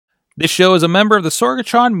This show is a member of the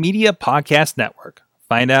Sorgatron Media Podcast Network.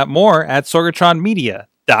 Find out more at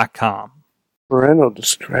sorgatronmedia.com. Parental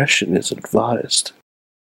discretion is advised.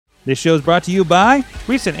 This show is brought to you by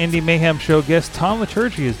recent Indie Mayhem show guest Tom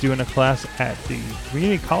Liturgy is doing a class at the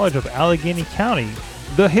Community College of Allegheny County,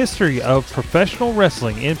 The History of Professional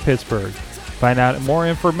Wrestling in Pittsburgh. Find out more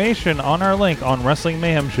information on our link on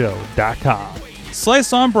WrestlingMayhemShow.com.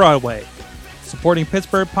 Slice on Broadway. Supporting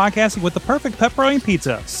Pittsburgh podcasting with the perfect pepperoni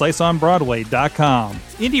pizza. SliceOnBroadway.com.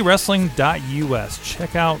 IndieWrestling.us.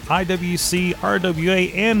 Check out IWC,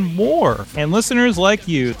 RWA, and more. And listeners like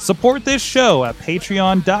you, support this show at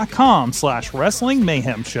Patreon.com/Wrestling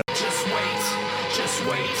Mayhem Show. Just wait, just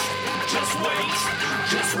wait, just wait,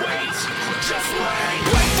 just wait, just wait.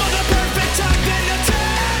 Wait for the perfect time, then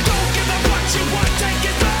attack. Don't give up what you want, take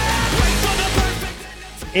it back. Wait for the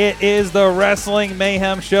perfect. It is the Wrestling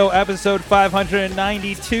Mayhem Show, episode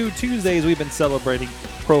 592. Tuesdays, we've been celebrating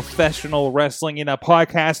professional wrestling in a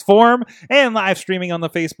podcast form and live streaming on the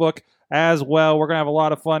Facebook as well. We're going to have a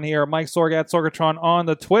lot of fun here. Mike Sorg at Sorgatron on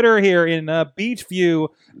the Twitter here in Beachview,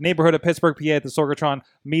 neighborhood of Pittsburgh, PA at the Sorgatron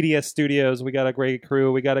Media Studios. We got a great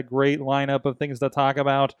crew. We got a great lineup of things to talk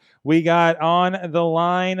about. We got on the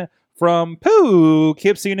line from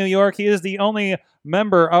Poughkeepsie, New York. He is the only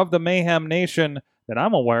member of the Mayhem Nation that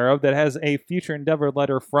I'm aware of that has a future endeavor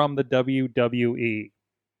letter from the WWE.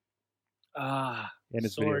 In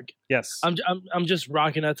his video. Sorg. Yes. I'm just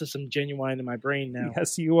rocking out to some Genuine in my brain now.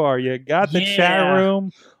 Yes, you are. You got the chat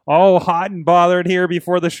room all hot and bothered here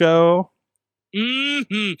before the show.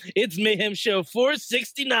 It's Mayhem Show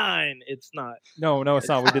 469. It's not. No, it's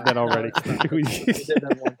not. We did that already. We did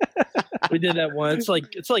that one. We did that one. It's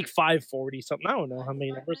like 540 something. I don't know how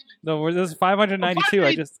many numbers. No, this is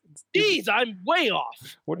 592. Jeez, I'm way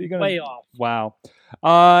off. What are you gonna? Way off. Wow.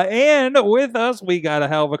 And with us, we got a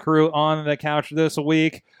hell of a crew on the couch this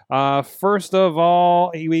week. First of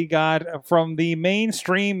all, we got from the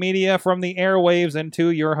mainstream media, from the airwaves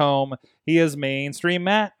into your home. He is Mainstream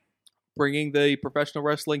Matt. Bringing the professional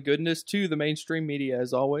wrestling goodness to the mainstream media,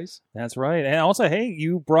 as always. That's right. And also, hey,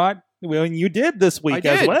 you did this week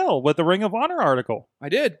as well with the Ring of Honor article. I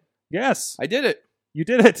did. Yes. I did it. You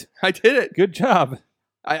did it. I did it. Good job.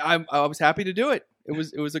 I was happy to do it. It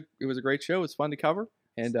was a great show. It was fun to cover.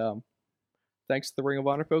 And thanks to the Ring of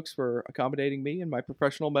Honor folks for accommodating me in my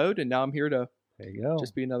professional mode. And now I'm here to there you go.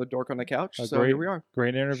 Just be another dork on the couch. Here we are.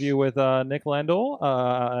 Great interview with Nick Lendl,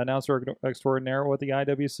 announcer extraordinaire with the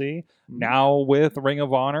IWC, now with Ring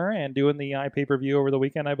of Honor and doing the pay-per-view over the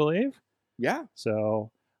weekend, I believe. Yeah. So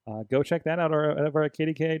go check that out over at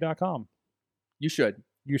kdka.com. You should.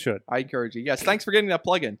 I encourage you. Yes. Thanks for getting that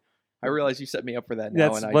plug-in. I realize you set me up for that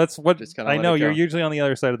now. I know you're usually on the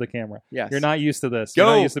other side of the camera. Yes. You're not used to this.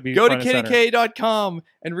 Go to kdk.com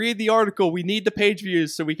and read the article. We need the page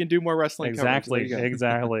views so we can do more wrestling coverage.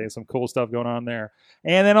 Exactly. Some cool stuff going on there.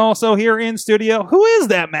 And then also here in studio, who is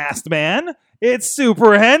that masked man? It's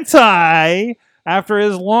Super Hentai. After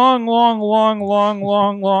his long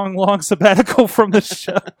sabbatical from the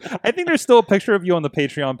show. I think there's still a picture of you on the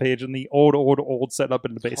Patreon page in the old setup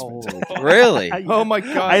in the basement. Oh, really? Yeah. Oh my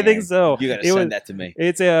god! I think so. You got to send that to me.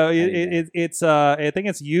 It's I think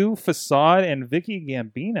it's you, Facade, and Vicky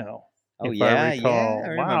Gambino. Oh yeah,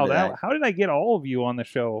 yeah. Wow, how did I get all of you on the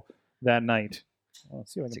show that night?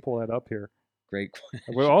 Let's see if I can pull that up here. Great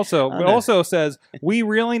question. We also says we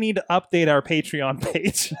really need to update our Patreon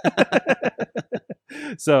page.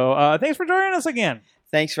 So thanks for joining us again.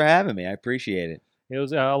 Thanks for having me. I appreciate it. It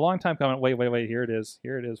was a long time coming. Wait. Here it is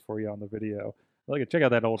for you on the video. Check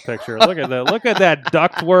out that old picture. Look at that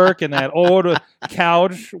ductwork and that old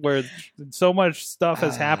couch where so much stuff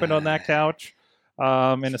has happened on that couch.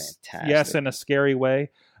 In a scary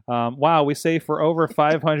way. Wow, we say for over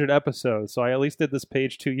 500 episodes, so I at least did this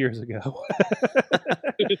page 2 years ago.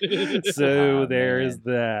 So there's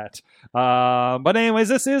that. But anyways,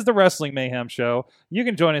 this is the Wrestling Mayhem Show. You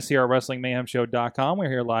can join us here at WrestlingMayhemShow.com. We're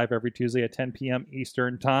here live every Tuesday at 10 p.m.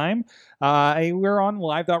 Eastern Time. We're on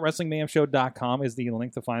live.WrestlingMayhemShow.com is the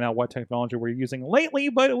link to find out what technology we're using lately,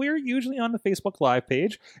 but we're usually on the Facebook Live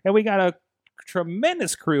page, and we got a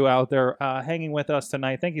tremendous crew out there hanging with us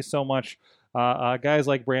tonight. Thank you so much. Guys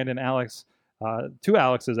like Brandon, Alex, two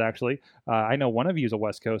Alexes actually. I know one of you is a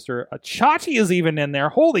West Coaster. Chachi is even in there.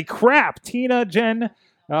 Holy crap! Tina, Jen,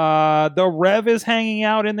 the Rev is hanging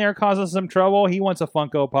out in there, causing some trouble. He wants a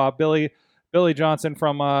Funko Pop. Billy Johnson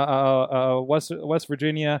from West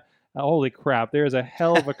Virginia. Holy crap! There's a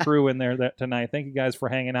hell of a crew in there tonight. Thank you guys for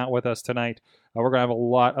hanging out with us tonight. We're gonna have a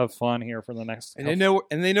lot of fun here for the next. And they know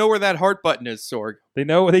where that heart button is, Sorg. They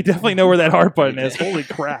definitely know where that heart button is. Holy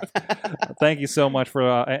crap! Thank you so much for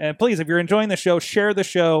and please, if you're enjoying the show, share the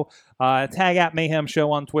show. Tag at Mayhem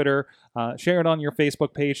Show on Twitter. Share it on your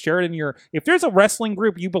Facebook page. Share it in your. If there's a wrestling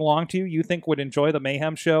group you belong to, you think would enjoy the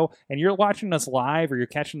Mayhem Show, and you're watching us live or you're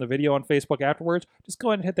catching the video on Facebook afterwards, just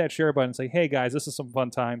go ahead and hit that share button and say, "Hey guys, this is some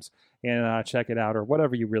fun times," and check it out or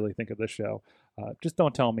whatever you really think of this show. Just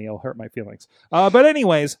don't tell me; it'll hurt my feelings. But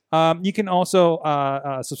anyways, you can also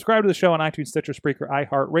subscribe to the show on iTunes, Stitcher, Spreaker,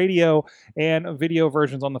 iHeartRadio, and video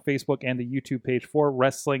versions on the Facebook and the YouTube page for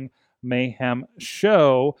Wrestling Mayhem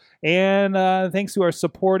Show. And thanks to our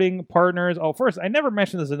supporting partners. Oh, first, I never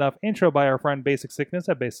mentioned this enough. Intro by our friend Basic Sickness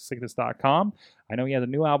at basicsickness.com. I know he has a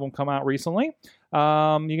new album come out recently. You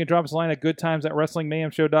can drop us a line at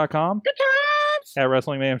goodtimes@wrestlingmayhemshow.com. Good times! At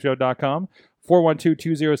wrestlingmayhemshow.com.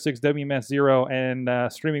 412-206-WMS0 and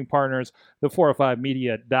streaming partners,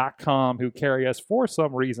 the405media.com, who carry us for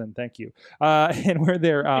some reason. Thank you. And we're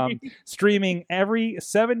there streaming every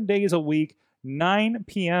 7 days a week, 9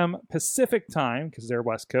 p.m. Pacific time, because they're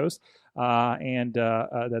West Coast.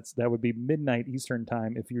 That would be midnight Eastern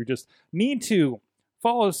time. If you just need to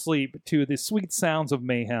fall asleep to the sweet sounds of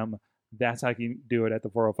mayhem, that's how you can do it at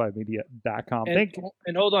the405media.com. And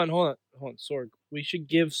hold on, Sorg. We should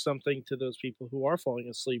give something to those people who are falling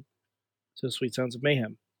asleep to the sweet sounds of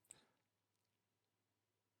mayhem.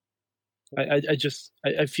 I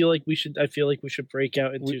feel like we should. I feel like we should break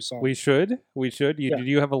out into songs. We should. Do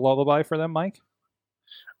you have a lullaby for them, Mike?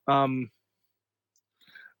 Sorg.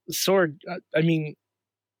 I mean,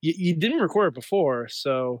 you didn't record it before,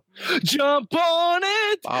 so jump on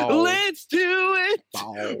it. Bow. Let's do it.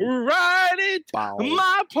 Bow. Ride it, Bow.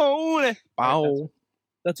 my pony. Bow.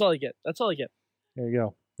 That's all I get. There you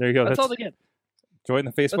go. That's all they get. Join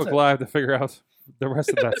the Facebook it. Live to figure out the rest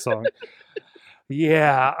of that song.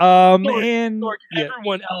 Yeah. Sorg,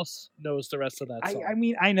 everyone else knows the rest of that song. I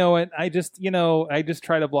mean, I know it. I just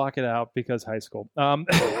try to block it out because high school.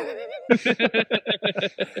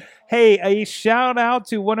 Hey, a shout out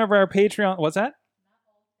to one of our Patreon. What's that?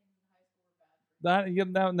 No,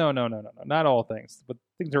 not all things, but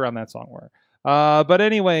things around that song were. But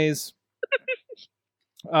anyways,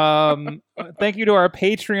 thank you to our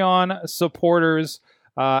Patreon supporters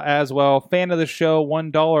as well. Fan of the show,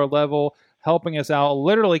 $1 level, helping us out,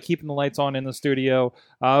 literally keeping the lights on in the studio.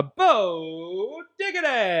 Bo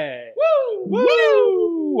Diggity! Woo!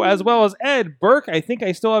 Woo! As well as Ed Burke. I think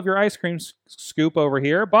I still have your ice cream scoop over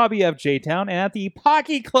here. Bobby F. J-Town. And at the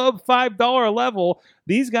Pocky Club $5 level,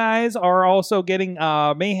 these guys are also getting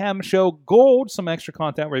Mayhem Show Gold, some extra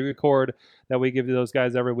content we record that we give to those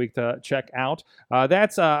guys every week to check out.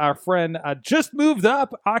 That's our friend just moved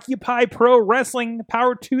up, Occupy Pro Wrestling,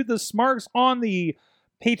 power to the Smarks on the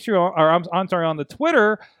Patreon, or I'm sorry, on the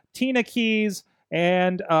Twitter, Tina Keys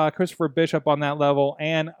and Christopher Bishop on that level,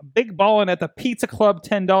 and Big Ballin' at the Pizza Club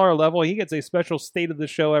 $10 level. He gets a special state of the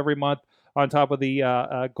show every month. On top of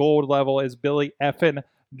the gold level is Billy Effin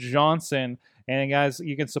Johnson. And guys,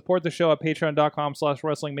 you can support the show at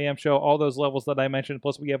patreon.com/Wrestling Mayhem Show. All those levels that I mentioned.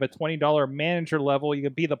 Plus, we have a $20 manager level. You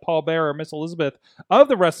can be the Paul Bearer or Miss Elizabeth of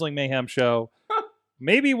the Wrestling Mayhem Show.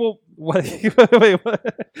 Maybe we'll. Wait, you okay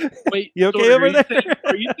Sorg, over there?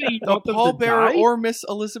 Are you saying you The want them Paul to Bearer die? or Miss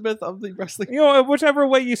Elizabeth of the wrestling. Whichever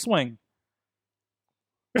way you swing.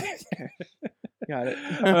 Got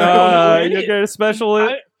it. You get a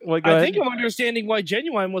specialist. I think I'm understanding why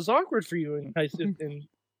Genuine was awkward for you in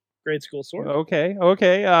grade school, Sorg. Okay.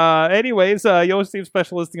 Anyways, you'll receive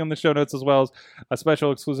special listing on the show notes as well as a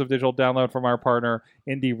special exclusive digital download from our partner,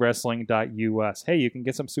 IndieWrestling.us. Hey, you can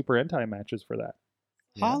get some Super Hentai matches for that.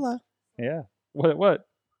 Holla. Yeah. What?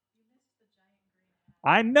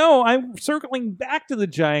 I know. I'm circling back to the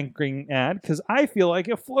giant green ad because I feel like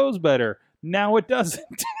it flows better. Now it doesn't.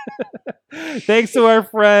 Thanks to our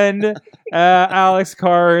friend Alex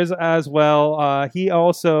Cars as well. He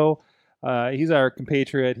also he's our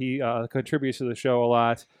compatriot. He contributes to the show a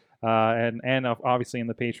lot, and obviously in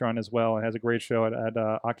the Patreon as well, and has a great show at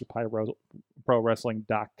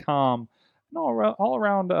OccupyProWrestling.com. An all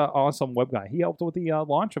around awesome web guy. He helped with the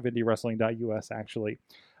launch of IndieWrestling.us actually.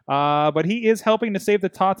 But he is helping to save the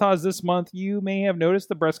Tatas this month. You may have noticed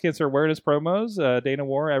the breast cancer awareness promos. Dana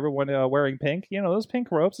wore everyone wearing pink. You know, those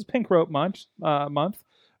pink ropes. It's Pink Rope month.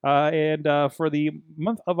 And for the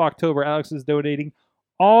month of October, Alex is donating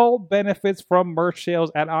all benefits from merch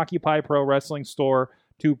sales at Occupy Pro Wrestling Store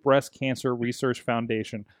to Breast Cancer Research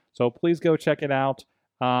Foundation. So please go check it out.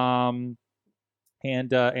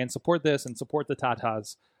 And support this and support the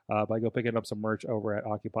Tatas by go picking up some merch over at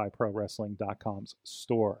OccupyProWrestling.com's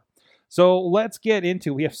store. So let's get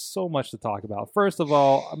into. We have so much to talk about. First of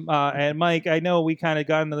all, and Mike, I know we kind of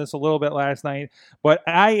got into this a little bit last night, but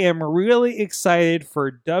I am really excited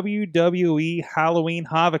for WWE Halloween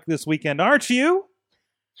Havoc this weekend, aren't you?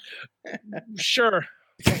 Sure.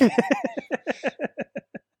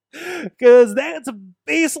 Because that's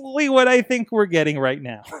basically what I think we're getting right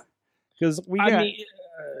now. Because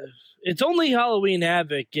it's only Halloween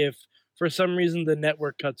Havoc if for some reason the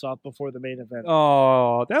network cuts off before the main event.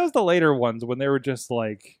 Oh, that was the later ones when they were just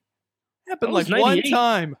like, Happened That was like one 98.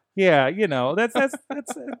 time. yeah, that's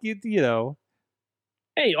you know,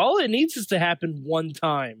 Hey, all it needs is to happen one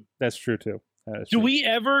time. that's true too. That is Do true. we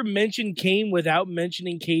ever mention Kane without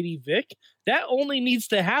mentioning Katie Vick? That only needs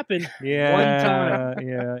to happen Yeah, one time.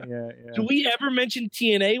 yeah. Do we ever mention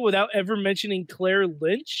TNA without ever mentioning Claire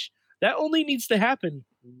Lynch? That only needs to happen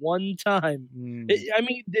one time. Mm. I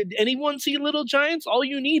mean, did anyone see Little Giants? All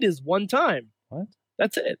you need is one time. What?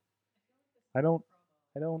 That's it. I don't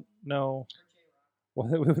know.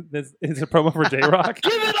 What is it a promo for J Rock?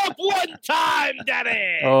 Give it up one time,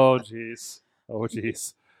 Daddy. Oh jeez.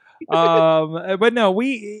 But no,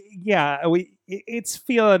 it's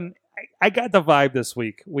feeling. I got the vibe this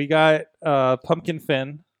week. We got Pumpkin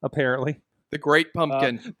Finn apparently, The Great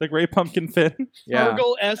Pumpkin. the Great Pumpkin Finn, yeah.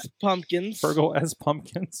 Fergal S. Pumpkins. Fergal as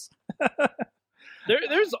Pumpkins,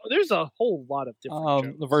 There's a whole lot of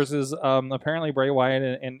different shows. versus apparently Bray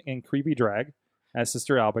Wyatt and Creepy Drag as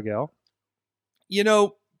Sister Abigail. You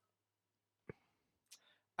know,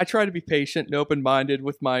 I try to be patient and open-minded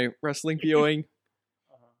with my wrestling viewing.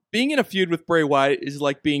 Being in a feud with Bray Wyatt is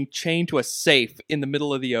like being chained to a safe in the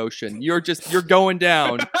middle of the ocean. You're going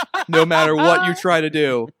down no matter what you try to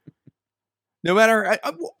do. No matter...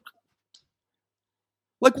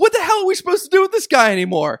 like, what the hell are we supposed to do with this guy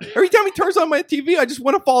anymore? Every time he turns on my TV, I just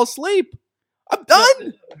want to fall asleep. I'm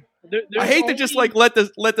done. I hate to just like let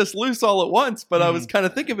this loose all at once, but I was kind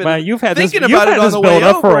of thinking of it. Man, you've had this thinking you've about had it on this the build way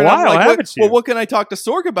up for over, a and I'm while, like, haven't you? Well, what can I talk to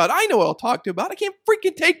Sorg about? I know what I'll talk to about. I can't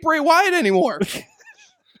freaking take Bray Wyatt anymore.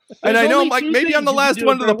 And I know, only like, two maybe I'm things the you can last do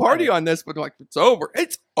one with to the Bray party Wyatt. on this, but like, it's over.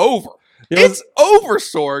 It's over. There was- It's over,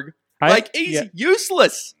 Sorg. Like, he's yeah,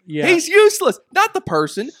 useless. yeah. He's useless. Not the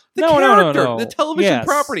person. The No, character. no. The television Yes.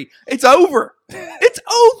 property. It's over. It's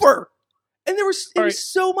over. And there was All right.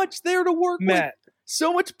 so much there to work with. Matt.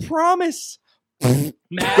 So much promise. Matt,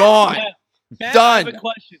 Gone. Matt, Done.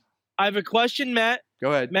 I have a question, Matt.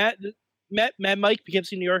 Go ahead. Mike,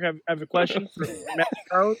 Poughkeepsie, New York. I have a question for Matt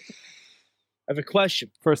Charlotte. I have a question.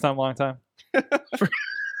 First time, long time.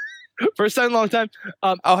 First time, long time.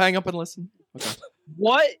 I'll hang up and listen.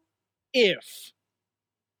 Okay.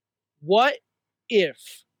 What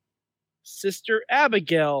if Sister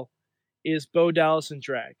Abigail is Bo Dallas in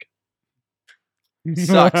drag?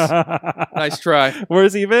 Sucks. Nice try.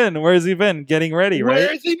 Where's he been? Getting ready, right?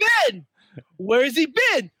 Where's he been? Where's he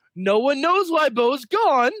been? No one knows why Bo's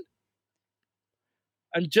gone.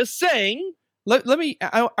 I'm just saying. Let me.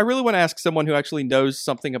 I really want to ask someone who actually knows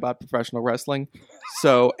something about professional wrestling.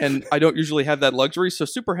 So, and I don't usually have that luxury. So,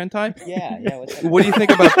 Super Hentai. Yeah. What's up? What do you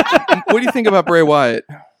think about? What do you think about Bray Wyatt?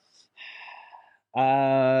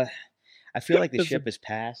 I feel like the ship has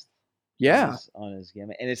passed. Yeah, on his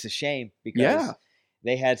gimmick, and it's a shame because Yeah.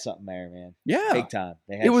 they had something there, man. yeah. Big time.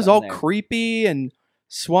 They had It was all something there. creepy and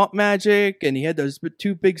swamp magic, and he had those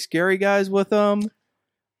two big scary guys with him.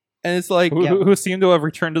 And it's like, Who seemed to have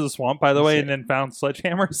returned to the swamp, by the way, That's and then found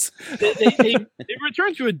sledgehammers. They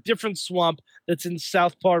returned to a different swamp that's in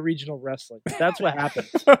Southpaw Regional Wrestling. That's what happened.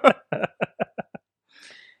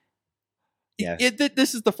 Yeah.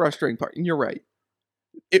 This is the frustrating part, and you're right.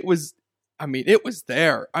 It was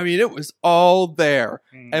there. I mean, it was all there.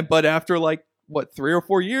 But after like what 3 or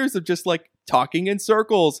 4 years of just like talking in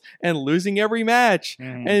circles and losing every match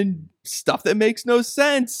and stuff that makes no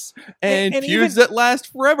sense and And feuds even- that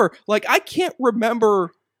last forever. Like I can't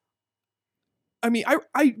remember. I mean,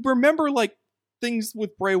 I remember like things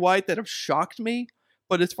with Bray Wyatt that have shocked me.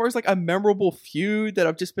 But as far as like a memorable feud that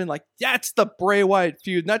I've just been like, that's the Bray Wyatt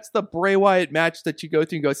feud. That's the Bray Wyatt match that you go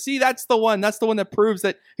through and go, see, that's the one. That's the one that proves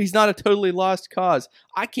that he's not a totally lost cause.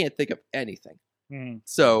 I can't think of anything.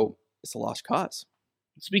 So it's a lost cause.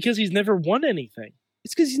 It's because he's never won anything.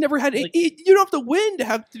 It's because he's never had. Like- you don't have to win to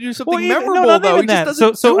have to do something Well, even- no, memorable, not though. even He just that.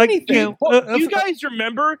 doesn't So, do like, anything. you know, Well, you guys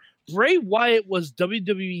remember Bray Wyatt was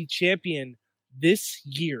WWE champion this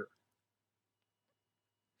year.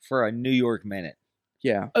 for a New York minute.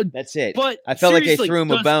 Yeah. That's it. But I felt like they seriously, threw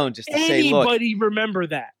him a does bone just to say, look, Anybody remember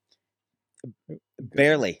that?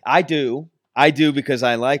 barely. I do because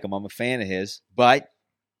I like him. I'm a fan of his. But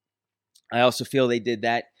I also feel they did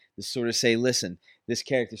that to sort of say, listen, this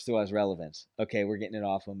character still has relevance. Okay, we're getting it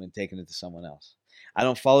off him and taking it to someone else. I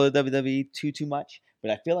don't follow the WWE too much,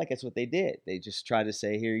 but I feel like that's what they did. They just tried to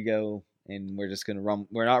say, here you go, and we're just going to run.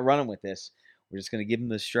 We're not running with this. We're just going to give him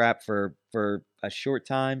the strap for a short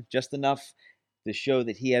time, just enough to show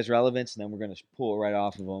that he has relevance, and then we're going to pull it right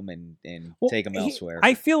off of him and take him elsewhere.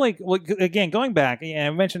 I feel like, again, going back, I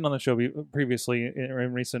mentioned on the show previously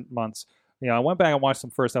in recent months, I went back and watched some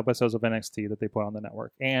first episodes of NXT that they put on the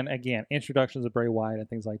network. And again, introductions of Bray Wyatt and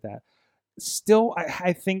things like that. Still,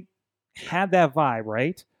 I think, had that vibe,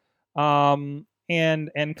 right?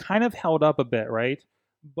 And kind of held up a bit, right?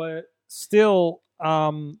 But still,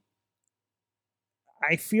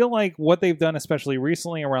 I feel like what they've done, especially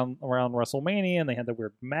recently around WrestleMania, and they had the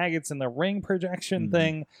weird maggots in the ring projection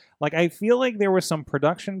thing. Like, I feel like there were some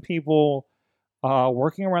production people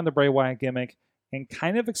working around the Bray Wyatt gimmick and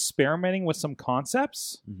kind of experimenting with some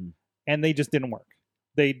concepts, and they just didn't work.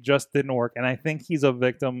 They just didn't work, and I think he's a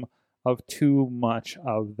victim of too much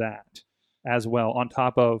of that as well. On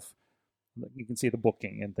top of, you can see the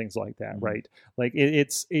booking and things like that, right? Like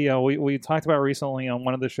it's we talked about recently on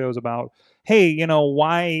one of the shows about, hey,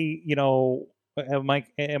 why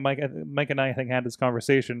Mike and I think had this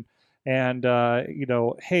conversation, and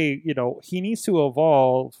hey, he needs to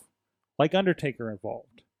evolve like Undertaker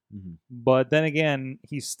evolved, but then again,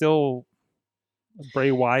 he's still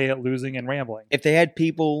Bray Wyatt losing and rambling. If they had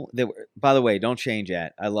people that were, by the way, don't change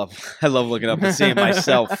that. I love looking up and seeing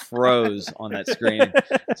myself froze on that screen.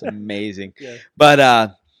 It's amazing. Yeah.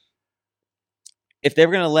 But if they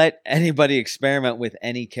were going to let anybody experiment with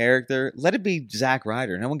any character, let it be Zack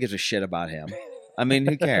Ryder. No one gives a shit about him. I mean,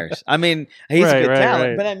 who cares? I mean, he's a good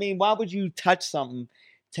talent, but I mean, why would you touch something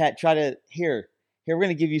try to here, we're going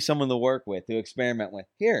to give you someone to work with, to experiment with.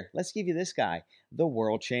 Here, let's give you this guy, the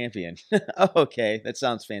world champion. Okay, that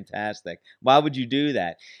sounds fantastic. Why would you do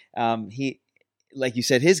that? He, like you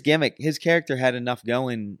said, his gimmick, his character had enough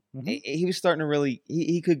going. He was starting to really,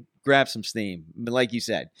 he could grab some steam. But like you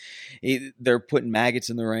said, they're putting maggots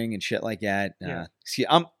in the ring and shit like that. Yeah.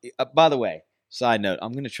 By the way, side note,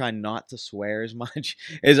 I'm going to try not to swear as much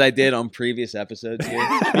as I did on previous episodes here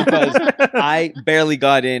because I barely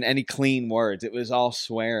got in any clean words. It was all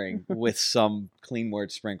swearing with some clean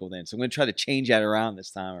words sprinkled in. So I'm going to try to change that around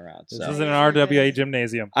this time around. This is an RWA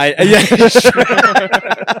gymnasium. Yeah,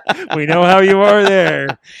 we know how you are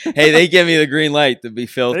there. Hey, they give me the green light to be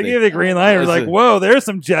filthy. They give you the green light. We're like, whoa, there's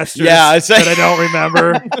some gestures that I don't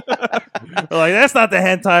remember. We're like, that's not the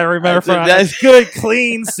hentai I remember from. That's good,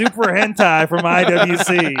 clean, super hentai from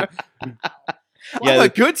IWC. I'm a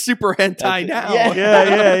good super hentai now.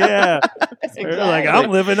 Yeah. Exactly. They're like,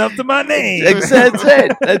 I'm living up to my name. That's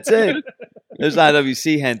it. Those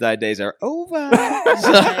IWC hentai days are over.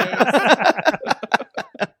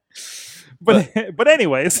 But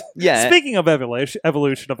anyways, yeah. Speaking of evolution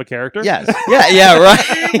of a character, yes, yeah, right.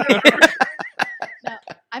 Now,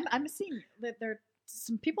 I'm seeing that there are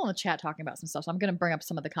some people in the chat talking about some stuff, so I'm going to bring up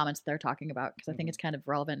some of the comments they're talking about because I think it's kind of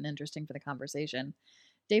relevant and interesting for the conversation.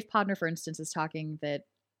 Dave Podner, for instance, is talking that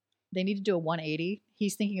they need to do a 180.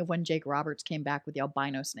 He's thinking of when Jake Roberts came back with the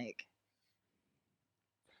albino snake.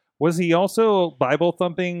 Was he also Bible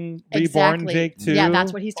thumping reborn Jake too? Yeah,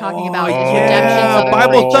 that's what he's talking about.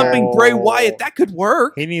 Bible thumping Bray Wyatt. That could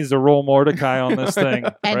work. He needs to roll Mordecai on this thing,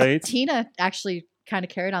 and right? Tina actually kind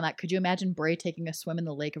of carried on that. Could you imagine Bray taking a swim in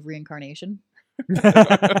the lake of reincarnation? What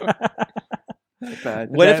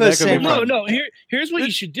if a same? No. Here's what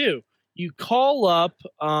you should do. You call up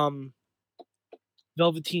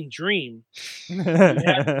Velveteen Dream,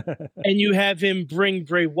 and you have him bring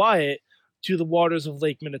Bray Wyatt to the waters of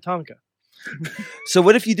Lake Minnetonka. So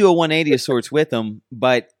what if you do a 180 of sorts with him,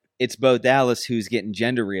 but it's Bo Dallas who's getting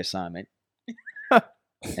gender reassignment?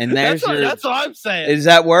 And that's what I'm saying. Does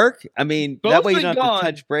that work? I mean, Both that way you don't have to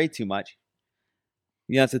touch Bray too much.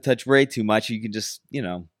 You don't have to touch Bray too much. You can just,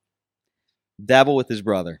 dabble with his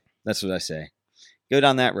brother. That's what I say. Go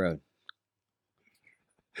down that road.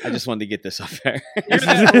 I just wanted to get this up there.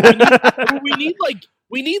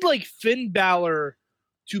 we need like Finn Balor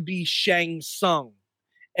to be Shang Tsung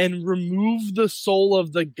and remove the soul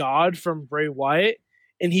of the god from Bray Wyatt,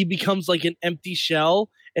 and he becomes like an empty shell,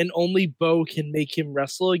 and only Bo can make him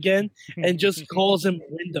wrestle again, and just calls him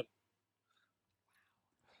Wyndham.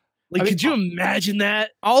 Like, could you imagine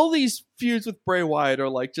that? All these feuds with Bray Wyatt are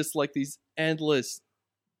like just like these endless,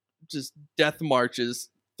 just death marches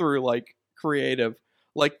through like creative.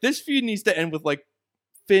 Like this feud needs to end with like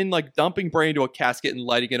Finn like dumping Bray into a casket and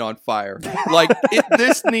lighting it on fire. Like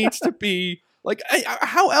this needs to be like,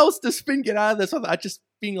 how else does Finn get out of this without just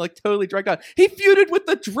being like totally dragged out. He feuded with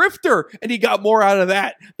the Drifter, and he got more out of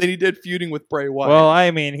that than he did feuding with Bray Wyatt. Well,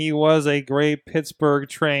 I mean, he was a great Pittsburgh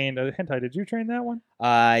trained. Hentai, did you train that one?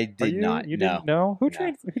 I did not. You no. didn't know? Who No.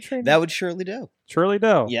 trained? Who trained That would Shirley do. Shirley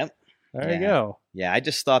Doe. Yep. There Yeah. you go. Yeah, I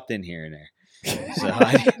just stopped in here and there. So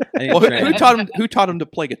I didn't Well, train who him. taught him? Who taught him to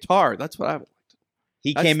play guitar? That's what I would.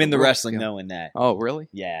 He That's came the into rule, wrestling yeah. knowing that. Oh, really?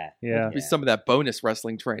 Yeah. Yeah. Maybe some of that bonus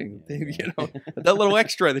wrestling training, you know, that little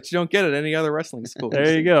extra that you don't get at any other wrestling school.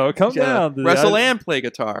 There you go. Come Yeah, down. To wrestle the, and play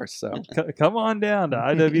guitar. So come on down to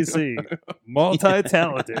IWC.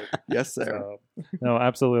 Multi-talented. yes, sir. So, no,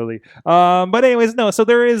 absolutely. But anyways, no. So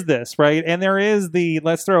there is this, right? And there is the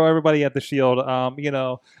let's throw everybody at the Shield.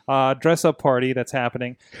 Dress up party that's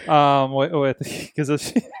happening. With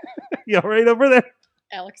because yeah, right over there.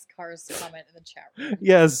 Alex Carr's comment in the chat room.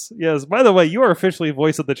 Yes. By the way, you are officially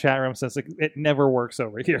voice of the chat room since it never works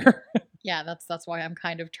over here. Yeah, that's why I'm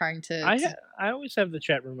kind of trying to. I always have the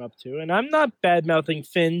chat room up too, and I'm not bad mouthing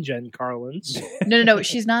Finn, Jen Carlins. No.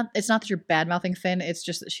 She's not. It's not that you're bad mouthing Finn. It's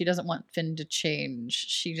just that she doesn't want Finn to change.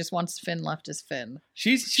 She just wants Finn left as Finn.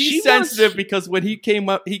 She's She sensitive wants- because when he came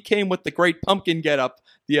with the Great Pumpkin getup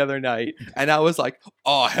the other night, and I was like,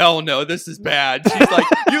 "Oh hell no, this is bad." She's like,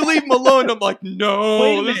 "You leave him alone." I'm like, "No,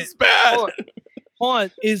 Wait a this minute. is bad." Hold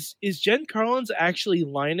on, is Jen Carlins actually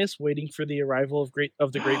Linus waiting for the arrival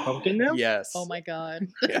of the Great Pumpkin now? Yes. Oh my god.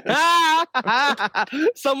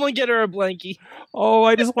 Someone get her a blankie. Oh,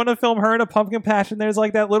 I just want to film her in a pumpkin patch, and there's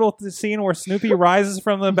like that little scene where Snoopy rises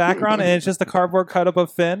from the background, and it's just a cardboard cut up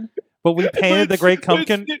of Finn, but we painted the Great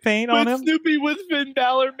Pumpkin paint on with him. Snoopy with Finn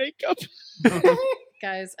Balor makeup.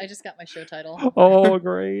 Guys, I just got my show title. Oh,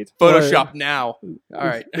 great! Photoshop now. All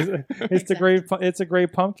right. It's a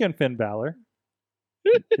great pumpkin, Finn Balor.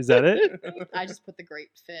 Is that it? I just put the Great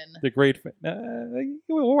Finn. The great.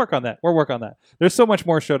 We'll work on that. We'll work on that. There's so much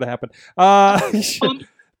more show to happen. But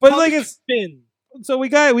like it's Finn. so we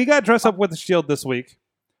got dressed up with the Shield this week.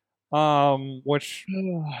 Which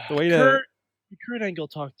the way to Kurt Angle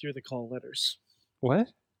talked through the call letters. what?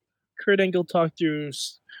 Kurt Angle talked through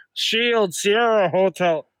Shield Sierra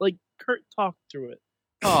Hotel. Like Kurt talked through it.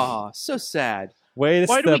 Oh, so sad. Way to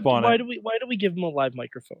Why do step on it. why do we give him a live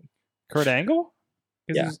microphone? Kurt Angle?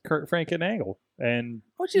 Because Yeah. he's Kurt Franken Angle. And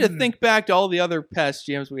I want you to think back to all the other past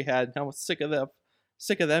GMs we had. How sick of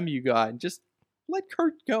them you got, and just let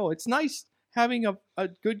Kurt go. It's nice having a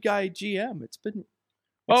good guy GM. It's still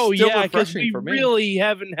Because refreshing we for me. really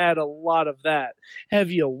haven't had a lot of that. Have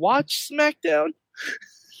you watched SmackDown?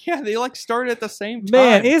 Yeah, they like started at the same time.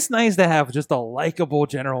 man, it's nice to have just a likable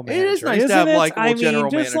general manager. It is nice to isn't have it? likable I mean, general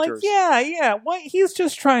just managers. Like, yeah. What he's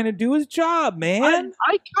just trying to do his job, man.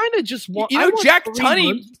 I kind of just want. You I know, want Jack 3 Tunney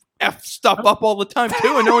months. F stuff up all the time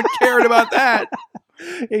too, and no one cared about that.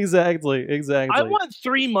 Exactly. I want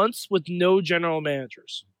 3 months with no general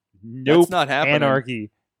managers. Nope. That's not happening. Anarchy.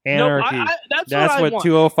 No, Anarchy. that's That's what I what want.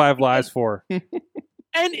 205 Live's for.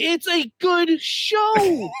 And it's a good show.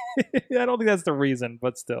 I don't think that's the reason,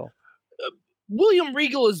 but still. William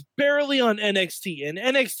Regal is barely on NXT, and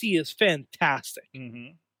NXT is fantastic.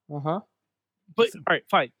 Mm-hmm. Uh huh. But all right,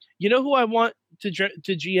 fine. You know who I want to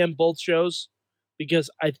GM both shows because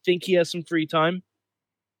I think he has some free time.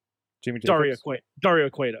 Jimmy Dario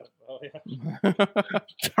Jacobs. Cueto. Oh, yeah.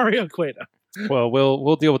 Dario Cueto. Well,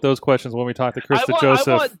 we'll deal with those questions when we talk to Krista I Joseph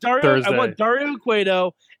want Dario. Thursday. I want Dario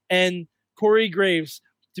Cueto and Corey Graves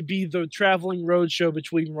to be the traveling road show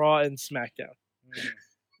between Raw and SmackDown.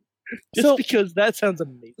 Just So- because that sounds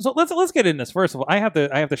amazing. So let's get in this. First of all, I have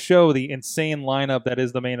to show the insane lineup that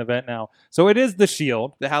is the main event now. So it is the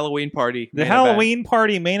Shield, The Halloween party. the main Halloween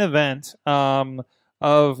party main event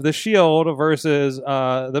of the Shield versus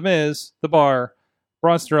the Miz, the Bar,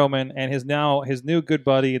 Braun Strowman, and his new good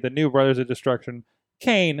buddy, the New Brothers of Destruction,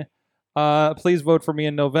 Kane. Please vote for me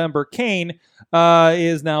in November. Kane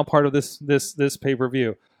is now part of this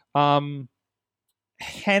pay-per-view.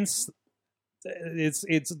 Hence, it's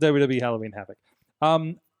WWE Halloween Havoc.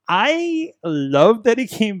 I love that he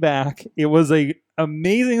came back. It was a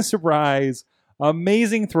amazing surprise,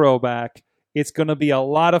 amazing throwback. It's going to be a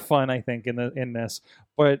lot of fun, I think, in this.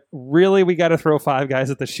 But really, we got to throw 5 guys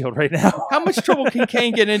at the Shield right now. How much trouble can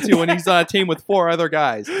Kane get into when he's on a team with 4 other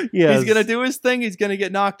guys? Yes. He's going to do his thing. He's going to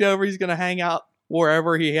get knocked over. He's going to hang out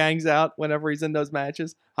wherever he hangs out whenever he's in those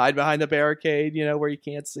matches. Hide behind the barricade, where you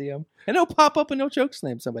can't see him. And he'll pop up and he'll choke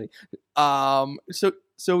slam somebody.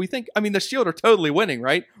 So we think, the Shield are totally winning,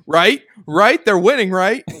 right? Right? They're winning,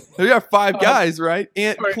 right? They got 5 guys, right?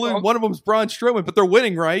 And Right, including one of them's Braun Strowman, but they're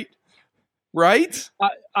winning, right? Right?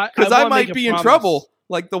 Because wanna I might make a be in promise. trouble.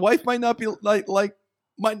 Like the wife might not be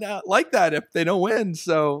might not like that if they don't win.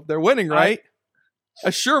 So they're winning, right?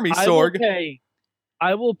 Assure me, I will Sorg. pay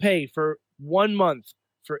I will pay for 1 month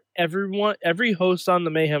for every host on the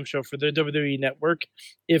Mayhem Show for the WWE Network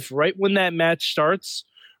if right when that match starts,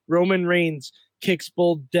 Roman Reigns kicks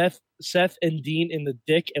both Seth and Dean in the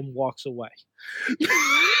dick and walks away.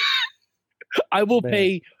 I will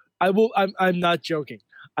pay. I'm not joking.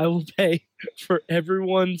 I will pay for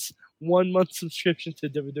everyone's 1 month subscription to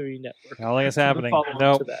WWE Network. I don't think it's happening. follow-up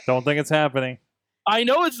No, to that. don't think it's happening. I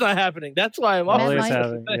know it's not happening. That's why I'm I don't Mad think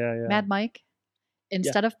offering it's Mike? happening. Yeah, yeah. Mad Mike,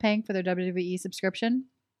 instead of paying for their WWE subscription,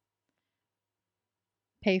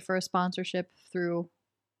 pay for a sponsorship through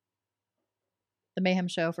the Mayhem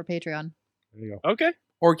Show for Patreon. There you go. Okay.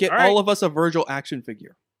 Or get All right. all of us a Virgil action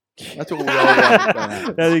figure. That's what we all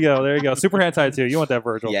want. There you go. There you go. Super Hentai 2. You want that,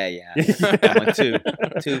 Virgil? Yeah, yeah. I want two.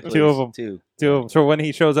 Please. Two of 'em. Two. Two of 'em. So when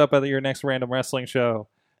he shows up at your next random wrestling show,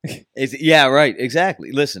 Yeah, right.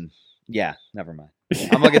 Exactly. Listen. Yeah, never mind.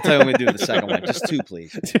 I'm not gonna tell you when we do the second one. Just two,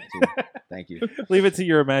 please. Two. Thank you. leave it to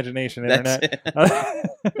your imagination, That's internet.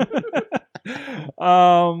 it.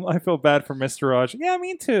 I feel bad for Mr. Raj. Yeah,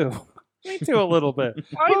 me too. Me too, a little bit.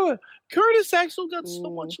 Curtis Axel got so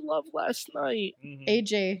much love last night. Mhm.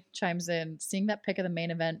 AJ chimes in, seeing that pick of the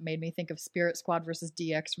main event made me think of Spirit Squad versus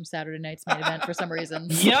DX from Saturday night's main event for some reason.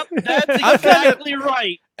 Yep, that's I'm kinda- exactly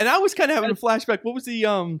right. And I was kind of having a flashback. What was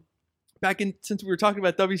the back in, since we were talking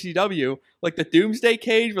about WCW, like the Doomsday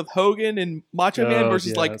Cage with Hogan and Macho Man Oh,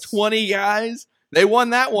 versus like yes. 20 guys? They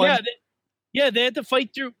won that one. They had to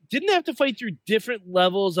fight through. Didn't they have to fight through different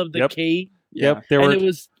levels of the Yep. cage? Yep, there And were. it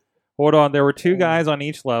was Hold on, there were two guys on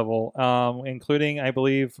each level, including, I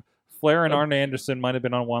believe, Flair and Arn Anderson might have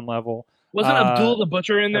been on one level. wasn't Uh, Abdul the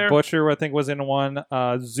Butcher in there? Butcher, I think, was in one.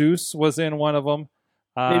 Zeus was in one of them.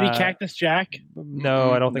 Maybe Cactus Jack.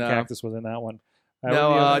 No, I don't think No. Cactus was in that one.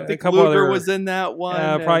 No, I a think couple Luger other- was in that one.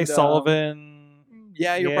 probably and, Sullivan.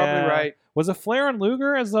 Yeah, you're Yeah. probably right. Was it Flair and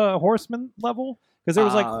Luger as a Horseman level? Because there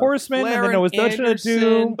was like Uh, Horseman, Flair and then there was Dungeon of Anderson,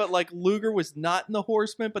 Doom. but like Luger was not in the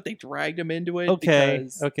Horseman, but they dragged him into it. Okay,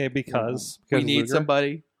 because, okay, because we need Luger.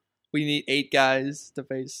 somebody. We need 8 guys to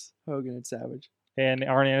face Hogan and Savage. And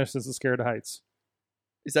Arn Anderson's scared of heights.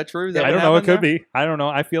 Is that true? Is that I what don't know. It happened could there? be. I don't know.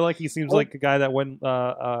 I feel like he seems Oh. like a guy that wouldn't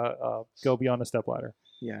go beyond a stepladder.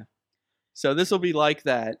 Yeah. So this will be like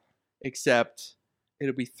that, except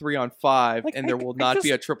it'll be 3-on-5, Like, and there will I not be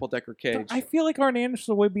just- a triple decker cage. I feel like Arn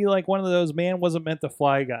Anderson would be like one of those man wasn't meant to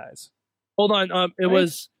fly guys. Hold on. It Right?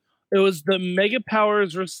 was the Mega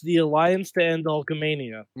Powers versus the Alliance to end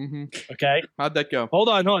Hulkamania. Mm-hmm. Okay. How'd that go? Hold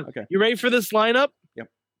on. Okay. You ready for this lineup? Yep.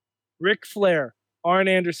 Ric Flair, Arn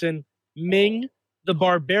Anderson, Ming, the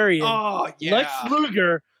Barbarian, Oh yeah, Lex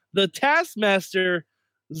Luger, the Taskmaster,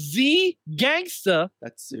 Z Gangsta,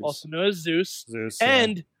 that's Zeus. also known as Zeus, Zeus,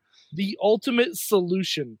 and the Ultimate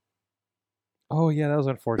Solution. oh yeah, that was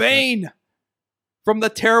unfortunate. Bane from the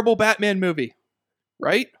terrible Batman movie,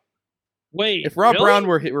 right? Wait, If Rob really? Brown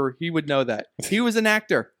were here, he would know that. He was an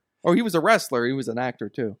actor, or he was a wrestler. He was an actor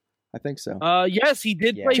too. I think so. Yes, he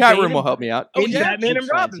did Yeah. play Chat Bane room will in- help me out. in Oh yeah, Batman and Jim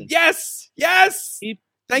Robin. Swanson. yes. He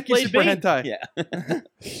Thank you, played Super Bane. Hentai.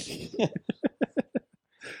 Yeah.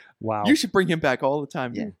 Wow. You should bring him back all the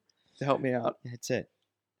time, Yeah. dude, to help me out. That's it.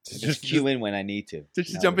 Just, Just- cue in when I need to. To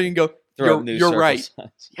just No, jump in and go. throw up new You're right.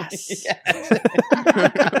 circle Yes. signs.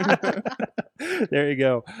 There you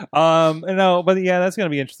go. No, but yeah, that's going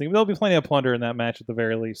to be interesting. There'll be plenty of plunder in that match at the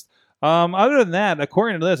very least. Other than that,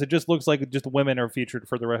 according to this, it just looks like just women are featured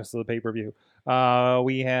for the rest of the pay-per-view.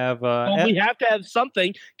 We have Well, we have to have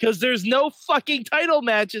something because there's no fucking title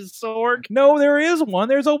matches, Sorg. no, there is one.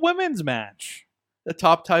 There's a women's match. The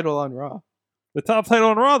top title on Raw. The top title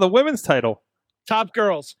on Raw, the women's title. Top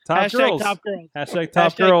girls. Top Hashtag girls. top girls. Hashtag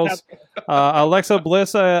top Hashtag girls. top- Alexa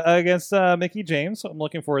Bliss against Mickey James. I'm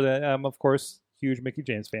looking for that. I'm, of course, huge Mickey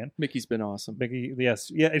James fan. Mickey's been awesome. Mickey,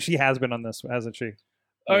 yes. Yeah, she has been on this, hasn't she?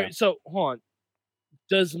 All right, so hold on.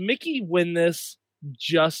 Does Mickey win this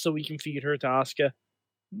just so we can feed her to Asuka?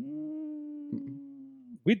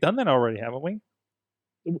 We've done that already, haven't we?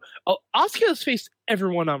 Oh, Asuka has faced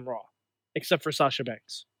everyone on Raw except for Sasha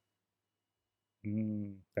Banks.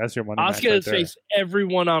 That's your money match Asuka right has there. faced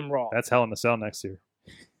everyone on Raw. That's Hell in a Cell next year.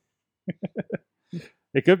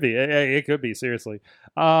 It could be. It could be, seriously.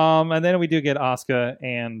 And then we do get Asuka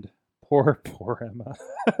and poor Emma.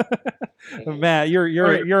 Matt,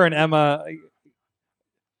 you're an Emma.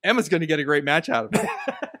 Emma's going to get a great match out of it.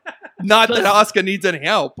 Not that Asuka needs any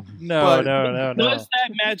help. No, But- no. Does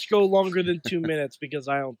that match go longer than 2 minutes? Because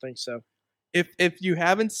I don't think so. If you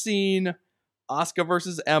haven't seen Asuka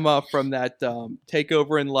versus Emma from that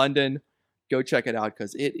takeover in London, go check it out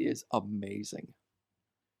because it is amazing.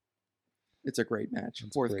 It's a great match.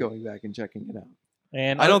 It's Worth great. going back and checking it out.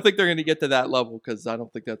 And I don't think they're going to get to that level because I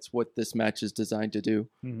don't think that's what this match is designed to do.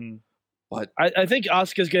 Mhm. But I think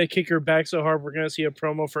Asuka's gonna kick her back so hard we're gonna see a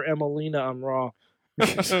promo for Emelina on Raw.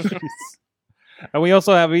 And we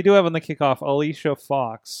do have on the kickoff Alicia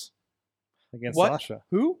Fox against What? Sasha.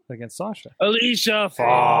 who? Against Sasha. Alicia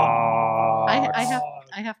Fox.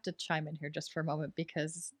 I have to chime in here just for a moment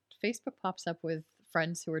because Facebook pops up with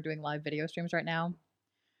friends who are doing live video streams right now.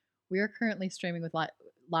 We are currently streaming with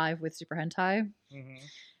live with Super Hentai,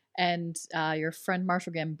 and your friend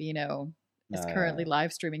Marshall Gambino is currently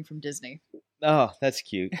live streaming from Disney. Oh, that's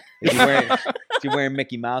cute. Is he wearing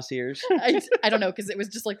Mickey Mouse ears? I don't know because it was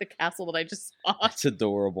just like the castle that I just saw. That's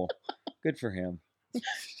adorable. Good for him.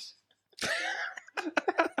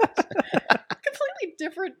 Completely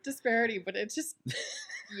different disparity, but it's just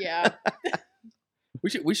yeah. We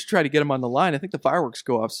should try to get him on the line. I think the fireworks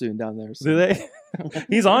go off soon down there. So. Do they?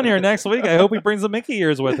 He's on here next week. I hope he brings the Mickey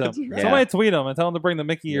ears with him. right. Somebody tweet him and tell him to bring the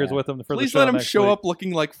Mickey ears Yeah. with him for Please the show let him next show week. up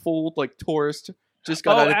looking like full like tourist. Just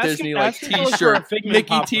got out of ask Disney him- like ask him for a t-shirt, Figment Mickey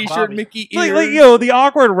pop from t-shirt, Bobby. Mickey Like, ears. the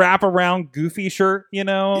awkward wraparound goofy shirt, Yeah,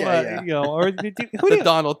 yeah. or who the do you,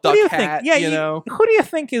 Donald who Duck do you hat, think? Yeah, you know. who do you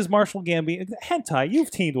think is Marshall Gambino? Hentai,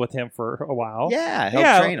 you've teamed with him for a while. Yeah,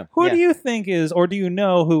 help train him. Who Yeah. do you think is, or do you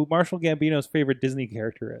know who Marshall Gambino's favorite Disney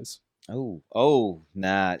character is? Oh,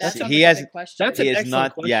 nah. That See, sounds he like a hasn't. big question. That's He an has excellent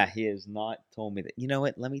not. question. Yeah, he has not told me that. You know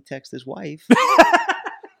what? Let me text his wife.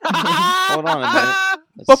 Hold on a minute.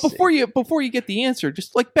 Let's But see. before you get the answer,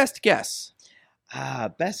 just like best guess.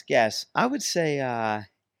 Best guess. I would say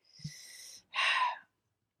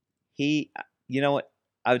he. You know what?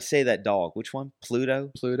 I would say that dog. Which one?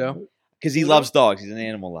 Pluto. Pluto. Because he Pluto? loves dogs. He's an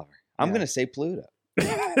animal lover. I'm Yeah. gonna say Pluto.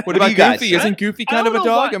 What do about you guys Goofy? say? Isn't Goofy I kind of don't a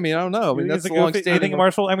know dog? why. I mean, I don't know. I mean, You that's think the long Goofy- you standing. think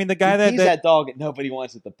Marshall? I mean, the guy He's that dog that nobody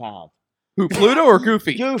wants at the pound. Who, Pluto or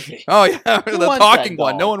Goofy? Goofy. Oh yeah, Who the wants talking that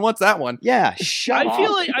one. dog? No one wants that one. Yeah, shut up. I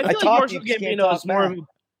feel like talk, Marshall you just can't Gambino talk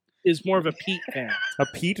is more of a Pete fan. a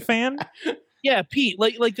Pete fan. Yeah, Pete,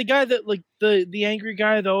 like the guy that like the angry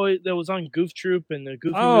guy that was on Goof Troop and the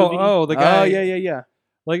Goofy movie. Oh, the guy. Oh yeah.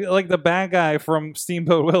 Like the bad guy from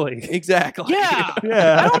Steamboat Willie. Exactly. Yeah.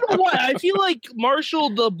 Yeah. I don't know why. I feel like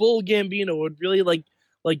Marshall the Bull Gambino would really like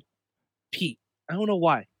Pete. I don't know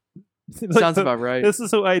why. Sounds about right. This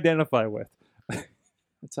is who I identify with.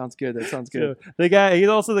 That sounds good. That sounds good. So, the guy. He's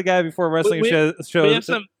also the guy before a wrestling We- show. We have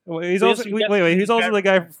some. He's we have also some wait. guests He's in also the the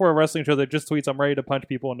guy before a wrestling show that just tweets, "I'm ready to punch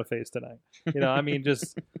people in the face tonight." You know, I mean,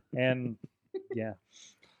 just and yeah,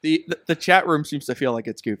 The chat room seems to feel like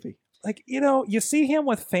it's Goofy. like you see him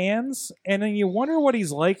with fans, and then you wonder what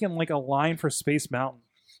he's like in like a line for Space Mountain.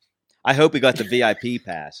 I hope he got the VIP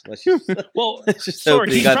pass. Let's just, Well, let's just hope sorry,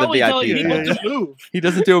 he he's got the probably telling VIP people pass. to move. He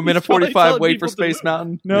doesn't do a minute He's probably 45 telling wait for people to Space move.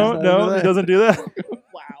 Mountain. No, Does not no, do he that. doesn't do that.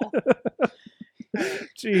 Wow.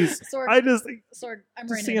 Jeez, Sorg, I just Sorg, I'm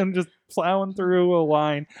to see rating him just plowing through a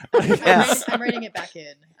line. I'm rating it back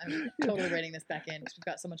in. I'm totally rating this back in because we've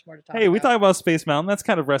got so much more to talk about. Hey, we talk about Space Mountain. That's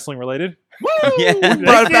kind of wrestling related. Yeah.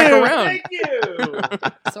 Brought it back you, around. Thank you.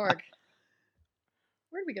 Sorg.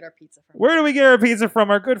 Where did we get our pizza from? Where do we get our pizza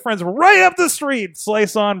from? Our good friends right up the street.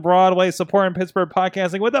 Slice on Broadway, supporting Pittsburgh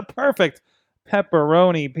podcasting with a perfect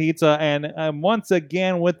pepperoni pizza. And once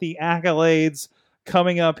again, with the accolades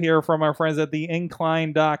coming up here from our friends at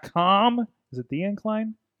theincline.com. Is it The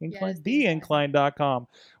Incline? Yeah, it's The Incline. Theincline.com,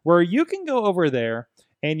 where you can go over there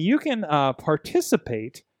and you can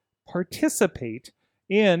participate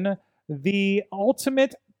in the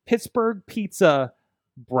ultimate Pittsburgh pizza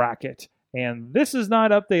bracket. And this is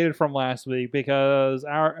not updated from last week because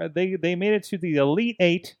they made it to the Elite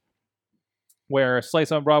Eight, where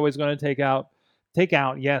Slice on Broadway is going to take out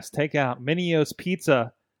Minio's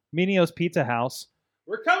Pizza House.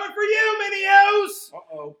 We're coming for you, Minios!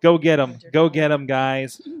 Uh-oh. Go get them,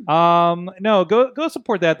 guys. No, go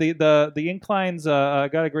support that. The Inclines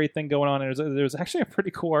got a great thing going on. There's actually a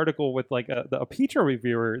pretty cool article with like a pizza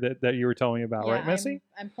reviewer that you were telling me about, Yeah, right, Missy?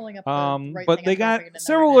 I'm pulling up the right But thing. they I'm got typing it in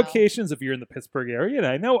several there right now. locations if you're in the Pittsburgh area, and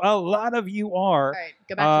I know a lot of you are. All right,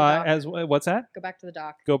 go back to the dock. What's that? Go back to the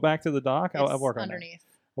dock. Go back to the dock. I'll It's work on that. underneath.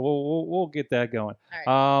 We'll get that going.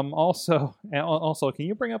 All right. Also, can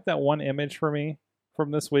you bring up that one image for me from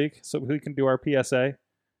this week so we can do our PSA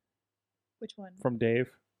Which one? from Dave?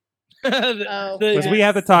 Oh, Because we yes.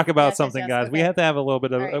 have to talk about Yes, something, yes, guys. We okay. have to have a little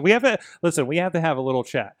bit of. All right. We have to listen. We have to have a little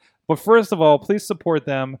chat. But first of all, please support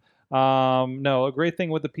them. No, a great thing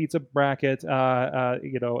with the pizza bracket,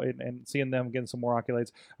 and seeing them getting some more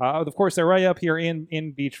accolades. Of course, they're right up here in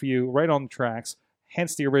Beachview, right on the tracks.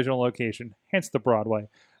 Hence the original location. Hence the Broadway,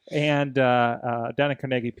 and down in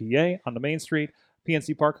Carnegie, PA, on the Main Street,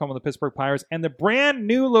 PNC Park, home of the Pittsburgh Pirates, and the brand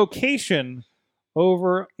new location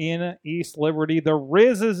over in East Liberty. The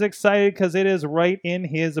Riz is excited because it is right in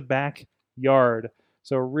his backyard.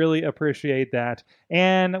 So really appreciate that.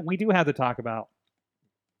 And we do have to talk about.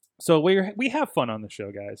 So we have fun on the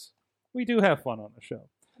show, guys. We do have fun on the show.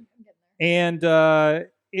 And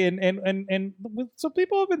so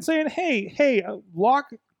people have been saying, hey,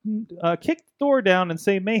 kick the door down and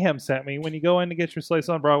say Mayhem sent me when you go in to get your Slice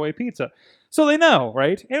on Broadway pizza. So they know,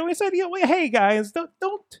 right? And we said, hey guys,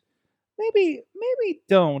 don't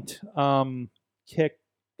kick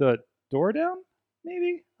the door down,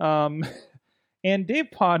 maybe. And Dave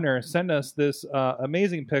Podner sent us this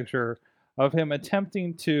amazing picture of him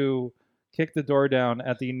attempting to kick the door down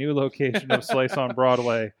at the new location of Slice on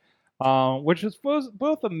Broadway. Which is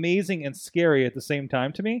both amazing and scary at the same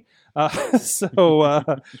time to me.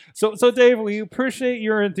 So Dave, we appreciate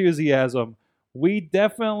your enthusiasm. We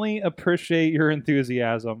definitely appreciate your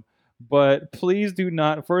enthusiasm, but please do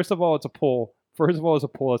not. First of all, it's a pull.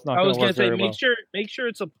 It's not. I was going to say, very well. make sure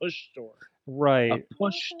it's a push door. Right. A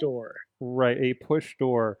push door. Right. A push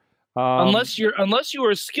door. Unless you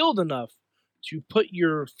are skilled enough to put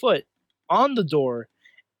your foot on the door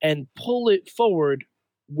and pull it forward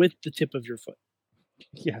with the tip of your foot.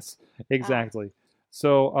 Yes, exactly.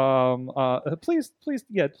 So please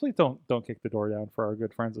don't kick the door down for our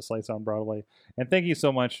good friends at Slice on Broadway. And thank you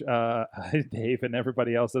so much, Dave, and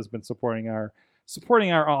everybody else that's been supporting our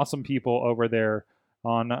awesome people over there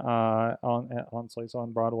on Slice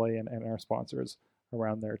on Broadway and our sponsors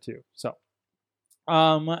around there too. So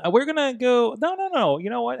we're gonna go. No. You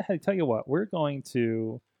know what? I tell you what. We're going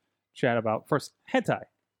to chat about first hentai.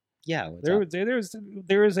 Yeah, There's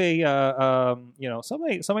a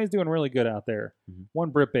somebody's doing really good out there. Mhm.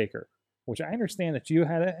 One Britt Baker, which I understand that you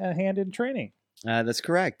had a hand in training. That's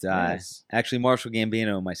correct. Yes. Actually, Marshall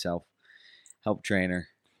Gambino and myself helped train her.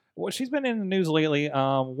 Well, she's been in the news lately.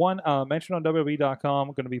 One mentioned on WWE.com,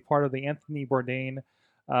 going to be part of the Anthony Bourdain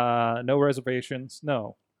No Reservations.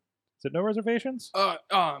 No. Is it No Reservations? No.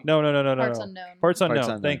 Parts unknown. Parts Unknown.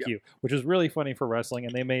 Unknown. Thank you. Which is really funny for wrestling,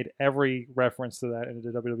 and they made every reference to that in the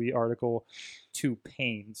WWE article to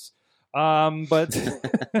pains. But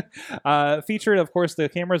featured, of course, the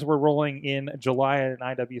cameras were rolling in July at an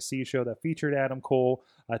IWC show that featured Adam Cole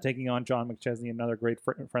taking on John McChesney, another great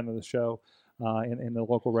friend of the show in the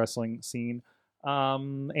local wrestling scene.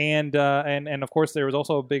 And of course there was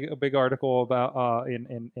also a big article about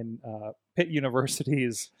in Pitt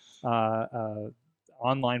University's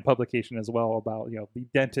online publication as well about the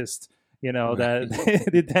dentist that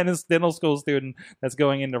the dental school student that's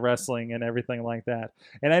going into wrestling and everything like that.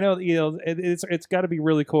 And I know it's got to be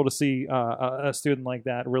really cool to see a student like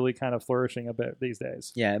that really kind of flourishing a bit these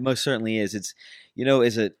days. Yeah, it most certainly is. It's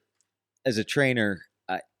as a trainer,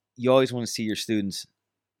 you always want to see your students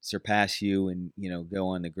surpass you and go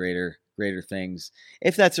on to greater things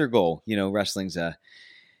if that's their goal. Wrestling's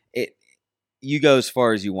you go as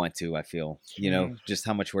far as you want to. I feel just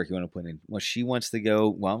how much work you want to put in. Well, she wants to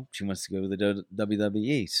go to the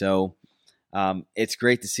WWE, so it's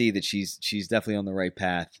great to see that she's definitely on the right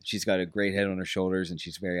path. She's got a great head on her shoulders and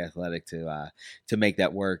she's very athletic to make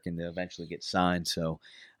that work and to eventually get signed. So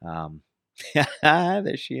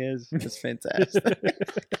there she is. That's fantastic.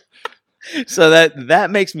 So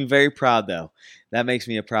that makes me very proud, though. That makes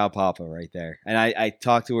me a proud papa right there. And I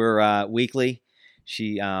talk to her weekly.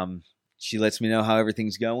 She lets me know how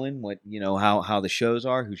everything's going, what how the shows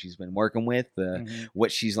are, who she's been working with,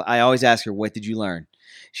 what she's. I always ask her, "What did you learn?"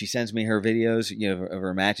 She sends me her videos, of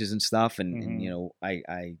her matches and stuff, and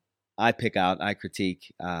I pick out, I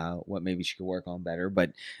critique what maybe she could work on better,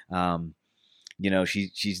 but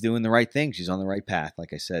she's doing the right thing. She's on the right path,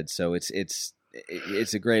 like I said. So it's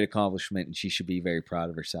a great accomplishment, and she should be very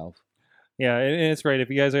proud of herself. Yeah, it's great. If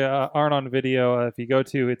you guys aren't on video, if you go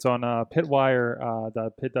to, it's on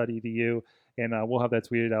pitwire.pit.edu, and we'll have that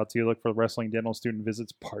tweeted out to you. Look for Wrestling Dental Student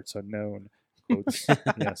Visits Parts Unknown. Quotes.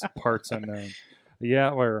 Yes, Parts Unknown.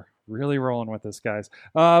 Yeah, we're really rolling with this, guys.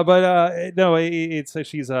 But no, it's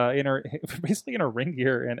she's basically in her ring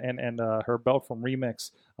gear and her belt from Remix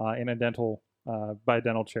in a dental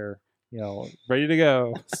chair. Ready to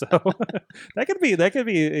go. So that could be,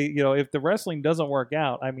 if the wrestling doesn't work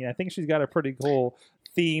out, I mean, I think she's got a pretty cool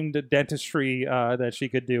themed dentistry that she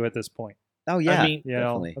could do at this point. Oh yeah, I mean,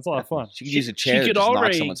 definitely. That's a lot of fun. She could use a chair to could just knock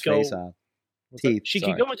already someone's go- face off. Teeth. She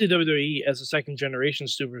could go into WWE as a second generation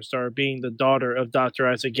superstar, being the daughter of Dr.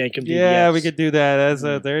 Isaac Yankem. Yeah, we could do that as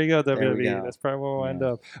a. There you go, WWE. There we go. That's probably where we'll end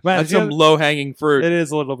Yeah. up. Man, That's some low hanging fruit. it is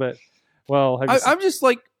a little bit. Well, have you seen- I'm just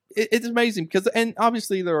like, it's amazing because, and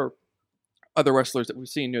obviously there are other wrestlers that we've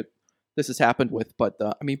seen that this has happened with, but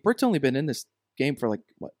I mean, Britt's only been in this game for like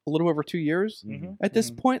a little over 2 years Mhm, at this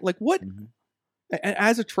mhm. point. Like, what? Mhm. And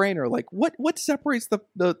as a trainer, like what separates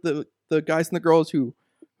the guys and the girls who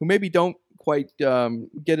maybe don't quite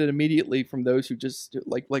get it immediately from those who just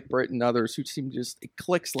like Britt and others who seem just it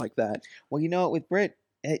clicks like that. Well, with Britt,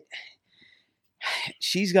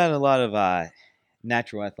 she's got a lot of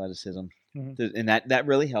natural athleticism, and that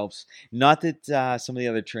really helps. Not that some of the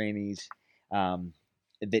other trainees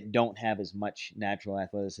that don't have as much natural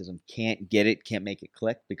athleticism can't make it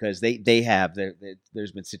click, because they have.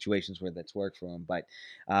 There's been situations where that's worked for them, but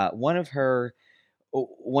one of her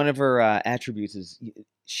attributes is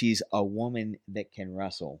she's a woman that can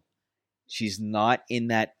wrestle. She's not in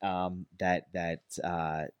that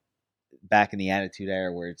back in the Attitude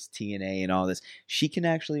Era where it's TNA and all this. She can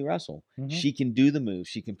actually wrestle. She can do the moves.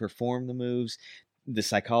 She can perform the moves. The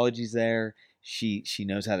psychology's there. She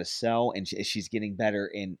knows how to sell, and she's getting better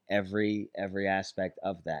in every aspect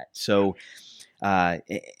of that. So,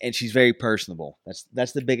 and she's very personable.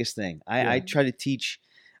 That's the biggest thing. I try to teach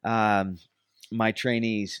my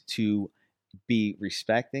trainees to be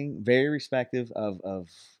very respective of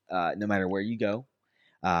no matter where you go,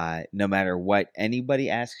 no matter what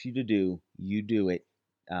anybody asks you to do, you do it,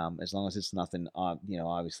 as long as it's nothing,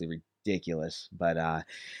 obviously ridiculous. But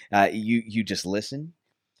you just listen.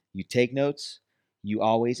 You take notes. You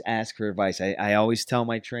always ask for advice. I always tell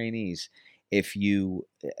my trainees,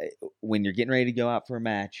 when you're getting ready to go out for a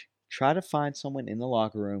match, try to find someone in the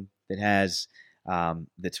locker room that has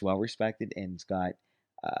that's well respected and's got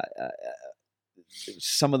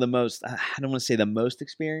some of the most, I don't want to say the most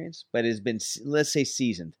experience, but has been, let's say,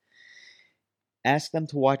 seasoned. Ask them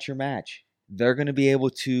to watch your match. They're going to be able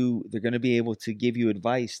to give you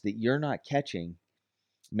advice that you're not catching.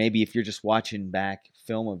 Maybe if you're just watching back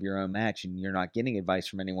film of your own match and you're not getting advice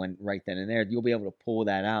from anyone right then and there, you'll be able to pull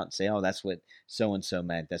that out and say, oh, that's what so-and-so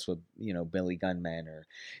meant. That's what, Billy Gunn meant, or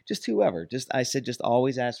just whoever. I said, just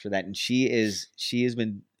always ask for that. And she has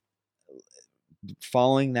been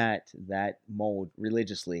following that mold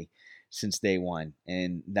religiously since day one.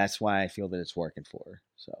 And that's why I feel that it's working for her.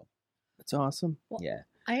 So that's awesome. Well, yeah.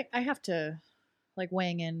 I have to,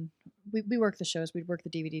 weighing in, we work the shows, we work the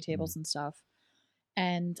DVD tables and stuff.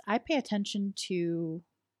 And I pay attention to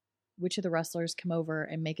which of the wrestlers come over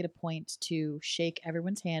and make it a point to shake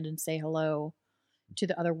everyone's hand and say hello to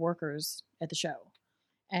the other workers at the show.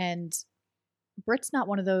 And Britt's not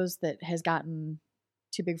one of those that has gotten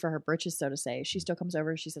too big for her britches, so to say. She still comes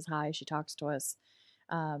over, she says hi, she talks to us.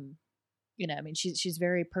 She's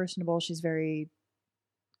very personable. She's very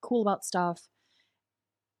cool about stuff.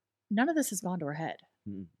 None of this has gone to her head,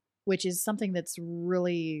 which is something that's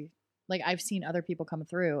really... I've seen other people come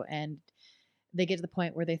through and they get to the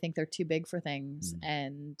point where they think they're too big for things,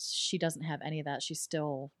 and she doesn't have any of that. She's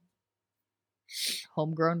still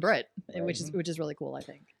homegrown Brit, right. which is really cool, I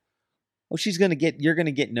think. Well, you're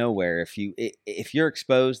gonna get nowhere if you're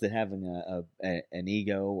exposed to having an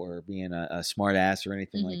ego or being a smart ass or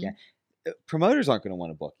anything like that. Promoters aren't going to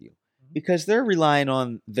want to book you because they're relying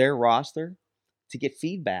on their roster to get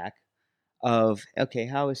feedback of, okay,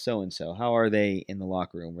 how is so-and-so? How are they in the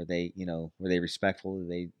locker room? Were they respectful? Did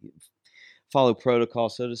they follow protocol,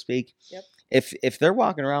 so to speak? Yep. If they're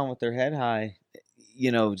walking around with their head high,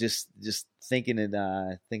 just thinking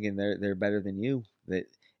they're better than you,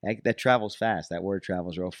 that travels fast. That word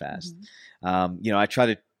travels real fast. I try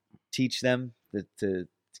to teach them to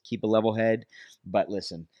keep a level head, but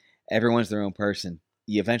listen, everyone's their own person.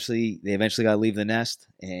 They eventually got to leave the nest,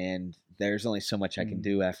 and there's only so much I can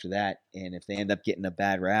do after that. And if they end up getting a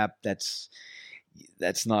bad rap, that's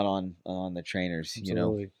not on the trainers,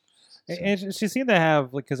 Absolutely. So. And she seemed to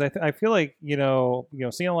have, because I feel like,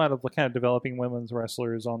 seeing a lot of kind of developing women's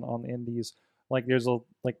wrestlers on the indies, there's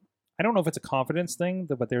I don't know if it's a confidence thing,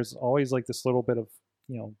 but there's always this little bit of,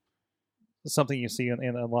 something you see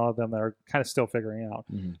in a lot of them that are kind of still figuring out.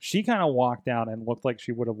 She kind of walked out and looked like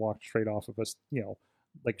she would have walked straight off of us,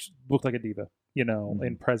 looked like a diva,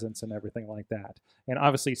 in presence and everything like that. And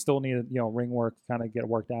obviously still needed, ring work, kind of get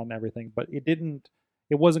worked out and everything, but it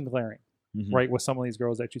wasn't glaring, right? With some of these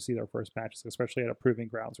girls that you see their first matches, especially at a proving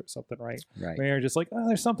grounds or something, right? Right. Where you're just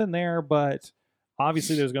there's something there, but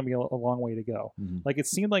obviously there's going to be a long way to go. It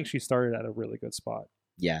seemed like she started at a really good spot.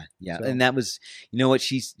 Yeah. So. And that was, what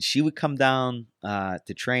she would come down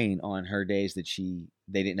to train on her days that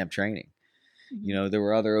they didn't have training. There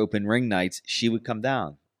were other open ring nights. She would come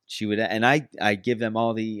down. She would, and I give them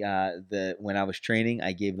all the when I was training,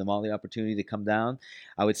 I gave them all the opportunity to come down.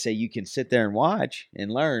 I would say, you can sit there and watch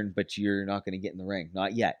and learn, but you're not going to get in the ring.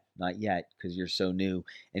 Not yet, because you're so new.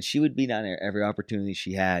 And she would be down there every opportunity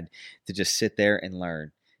she had to just sit there and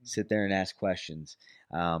learn, sit there and ask questions.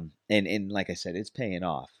 And like I said, it's paying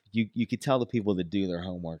off. You could tell the people that do their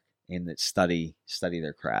homework and that study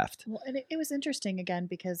their craft. Well, and it was interesting again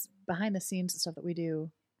because behind the scenes and stuff that we do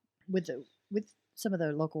with some of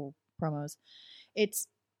the local promos,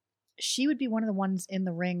 she would be one of the ones in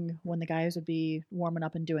the ring when the guys would be warming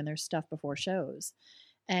up and doing their stuff before shows,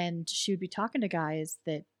 and she would be talking to guys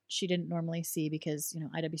that she didn't normally see because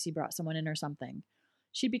IWC brought someone in or something.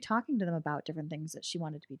 She'd be talking to them about different things that she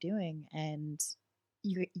wanted to be doing, and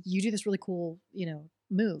you do this really cool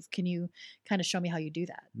move. Can you kind of show me how you do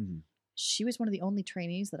that? Mm-hmm. She was one of the only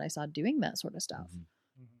trainees that I saw doing that sort of stuff.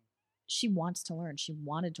 Mm-hmm. She wants to learn. She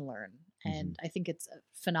wanted to learn. And I think it's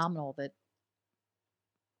phenomenal that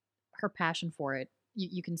her passion for it,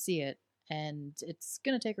 you can see it, and it's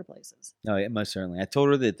going to take her places. Oh, yeah, most certainly. I told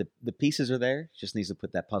her that the pieces are there. She just needs to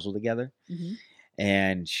put that puzzle together. Mm-hmm.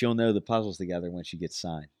 And she'll know the puzzles together when she gets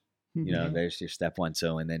signed. Mm-hmm. There's your step one.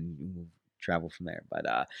 So, and then we'll travel from there.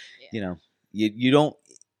 But, you don't.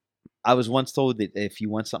 I was once told that if you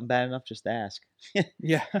want something bad enough, just ask.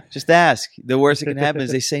 Yeah, just ask. The worst that can happen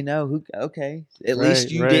is they say no. Okay, at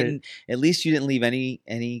least you didn't. At least you didn't leave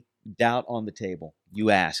any doubt on the table. You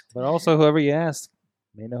asked. But also, whoever you ask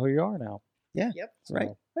may know who you are now. Yeah. Yep. So, Right.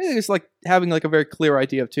 I think it's like having like a very clear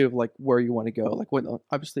idea of too of like where you want to go. Like when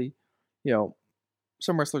obviously,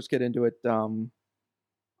 some wrestlers get into it. And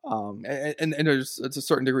there's it's a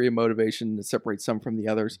certain degree of motivation that separates some from the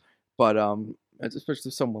others. But especially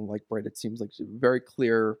someone like Britt, it seems like she's a very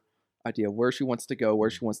clear idea of where she wants to go, where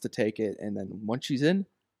she wants to take it, and then once she's in,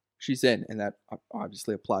 and that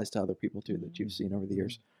obviously applies to other people too that you've seen over the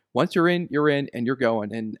years. Once you're in, and you're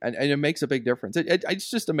going, and it makes a big difference. It's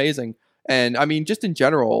just amazing, and I mean, just in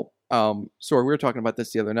general. So we were talking about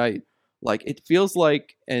this the other night. Like it feels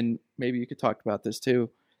like, and maybe you could talk about this too.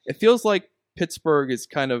 It feels like Pittsburgh is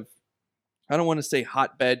kind of, I don't want to say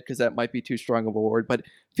hotbed because that might be too strong of a word, but it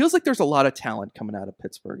feels like there's a lot of talent coming out of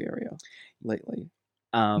Pittsburgh area lately.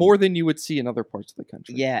 More than you would see in other parts of the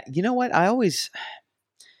country. Yeah. You know what? I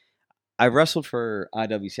wrestled for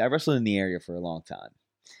IWC. I wrestled in the area for a long time.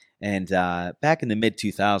 And back in the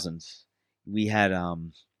mid-2000s, we had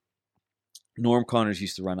Norm Connors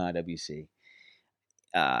used to run IWC.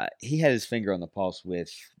 He had his finger on the pulse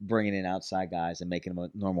with bringing in outside guys and making them a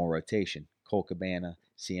normal rotation. Cole Cabana,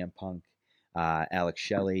 CM Punk, Alex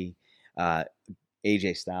Shelley,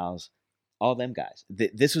 AJ Styles, all them guys.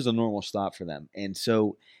 This was a normal stop for them. And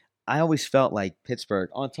so I always felt like Pittsburgh,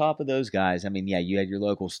 on top of those guys, I mean, yeah, you had your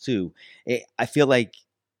locals too. I feel like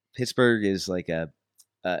Pittsburgh is like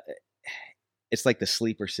it's like the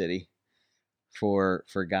sleeper city for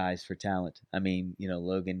guys, for talent. I mean,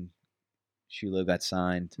 Logan Shulo got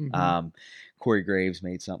signed. Mm-hmm. Corey Graves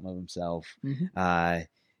made something of himself. Mm-hmm.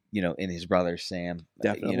 And his brother Sam,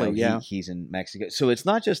 definitely, he's in Mexico. So it's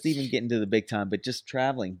not just even getting to the big time, but just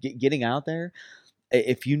traveling, getting out there.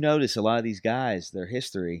 If you notice, a lot of these guys, their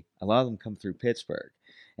history, a lot of them come through Pittsburgh.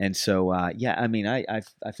 And so, I mean, I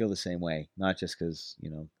feel the same way, not just because,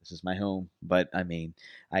 this is my home, but I mean,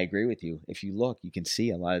 I agree with you. If you look, you can see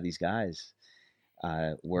a lot of these guys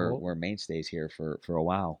were mainstays here for a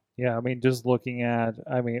while. Yeah, I mean, just looking at,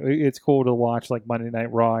 it's cool to watch like Monday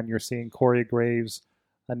Night Raw, and you're seeing Corey Graves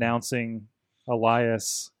announcing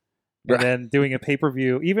Elias, and then doing a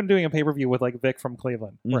pay-per-view, with like Vic from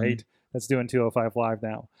Cleveland, right? That's doing 205 Live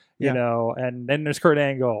now, and then there's Kurt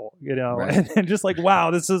Angle, right. and just like,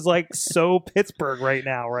 wow, this is like so Pittsburgh right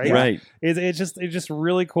now, right? Right. It's just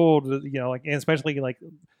really cool to, like, and especially like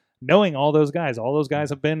knowing all those guys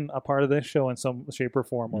have been a part of this show in some shape or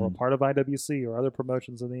form, or a part of IWC or other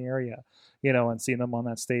promotions in the area, and seeing them on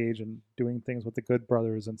that stage and doing things with the Good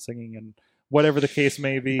Brothers and singing and whatever the case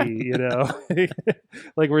may be,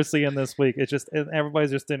 like we're seeing this week. It's just,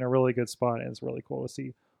 everybody's just in a really good spot, and it's really cool to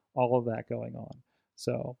see all of that going on.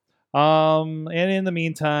 So, and in the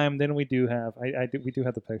meantime, then we do have, we do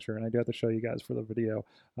have the picture, and I do have to show you guys for the video.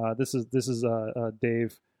 This is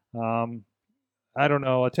Dave. I don't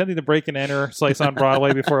know, attending the Break and Enter Slice on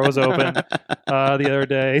Broadway before it was open the other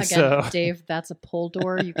day. Again, so Dave, that's a pull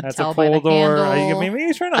door. You can that's tell a pull by the door. handle. Maybe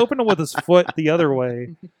he's trying to open it with his foot the other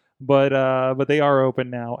way. But they are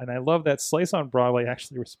open now, and I love that Slice on Broadway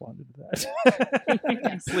actually responded to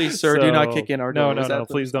that. Please, sir, do not kick in our door. No,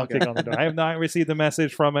 please don't kick on the door. I have not received a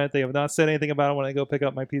message from it. They have not said anything about it when I go pick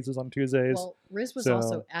up my pizzas on Tuesdays. Well, Riz was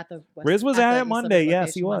also at the West, Riz was at at the it Monday. East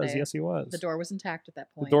Yes, he was. Monday. Yes, he was. The door was intact at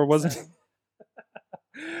that point. The door wasn't. so-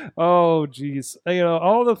 Oh, geez.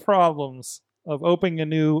 All the problems of opening a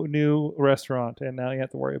new restaurant, and now you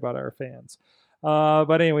have to worry about our fans.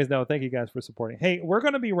 But anyways, no, thank you guys for supporting. Hey, we're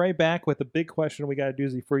going to be right back with a big question. We got a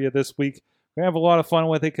doozy for you this week. We're going to have a lot of fun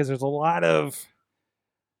with it because there's a lot of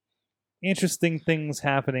interesting things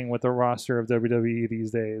happening with the roster of WWE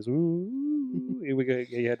these days. Ooh,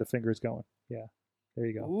 you had the fingers going. Yeah, there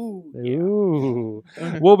you go. Ooh.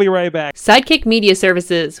 We'll be right back. Sidekick Media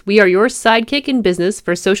Services. We are your sidekick in business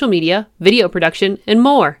for social media, video production, and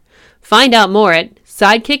more. Find out more at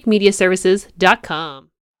sidekickmediaservices.com.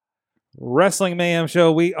 Wrestling Mayhem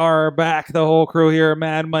Show. We are back. The whole crew here.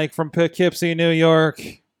 Mad Mike from Poughkeepsie, New York.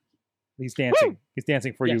 He's dancing. Woo! He's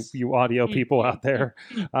dancing for Yes. you audio people out there.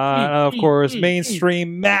 Of course,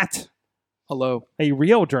 mainstream Matt, Hello. a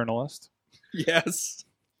real journalist, Yes.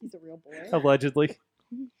 He's a real boy. allegedly.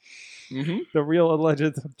 Mm-hmm. The real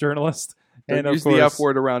alleged journalist. Don't And use of course, the F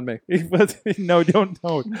word around me. But no, don't,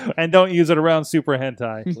 and don't use it around Super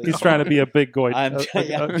Hentai. Please. He's trying to be a big boy. I'm he's trying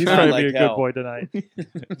trying to be like a good hell. boy tonight.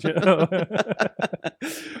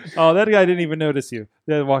 Oh, that guy didn't even notice you.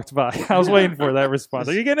 That walked by. I was waiting for that response.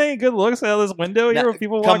 Are you getting any good looks out of this window here Now, with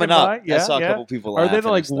people walking coming up, by? Yeah, I saw a yeah. couple people Are laughing they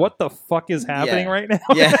like, and stuff. what the fuck is happening Yeah. right now?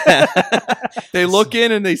 Yeah. They look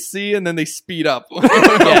in and they see, and then they speed up. Pretty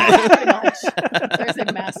much. There's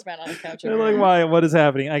a masked man on the couch. They're over like, there. why? What is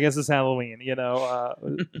happening? I guess it's Halloween.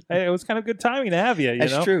 Hey, it was kind of good timing to have you. You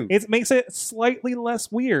That's know, true. It makes it slightly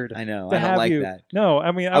less weird. I know. to I don't have like you. that. No,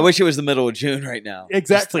 I mean, I wish it was the middle of June right now.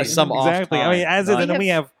 exactly, Just some off exactly. I mean, time. as it, and then we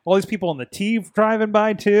have all these people on the T driving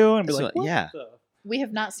by too, and be That's like, what- what yeah. the- We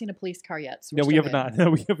have not seen a police car yet. So No, we're we still have good. not.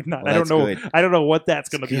 No, we have not. Well, I don't that's know. good. I don't know what that's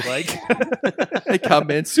going to be like. They come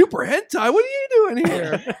in, super hentai. What are you doing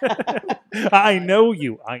here? I know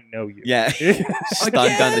you. I know you. Yeah. Stun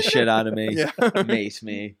gun the shit out of me. Yeah. Mace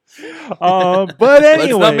me. But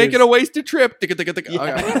anyway, Let's not make it a wasted trip. Okay.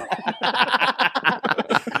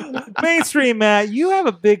 mainstream Matt. You have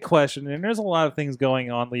a big question, and there's a lot of things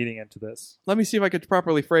going on leading into this. Let me see if I could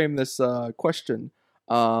properly frame this question.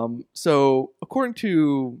 So, according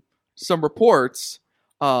to some reports,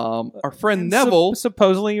 our friend Neville,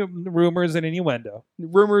 supposedly rumors and innuendo.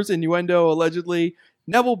 rumors, innuendo, allegedly,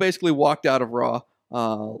 Neville basically walked out of Raw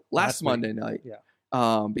Last last week. Monday night. Yeah.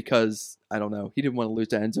 Because, I don't know, he didn't want to lose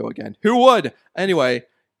to Enzo again. Who would? Anyway,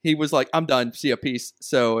 he was like, I'm done. See ya, peace.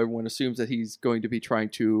 So everyone assumes that he's going to be trying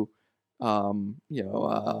to, end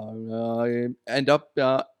up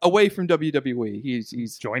away from WWE.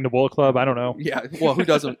 He's Join the Bullet Club. I don't know. yeah, well, who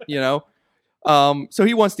doesn't, So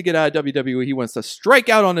he wants to get out of WWE. He wants to strike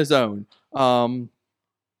out on his own. And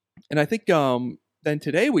I think then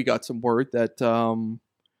today we got some word that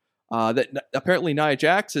that apparently Nia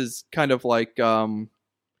Jax is kind of like feeling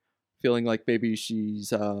like maybe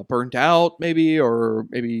she's burnt out, maybe, or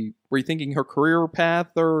maybe rethinking her career path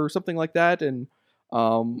or something like that. And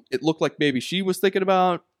it looked like maybe she was thinking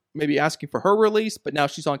about maybe asking for her release, but now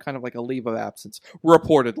she's on kind of like a leave of absence,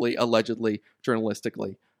 reportedly, allegedly,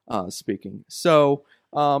 journalistically speaking. So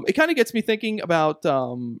it kind of gets me thinking about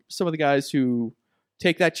some of the guys who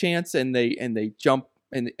take that chance and they jump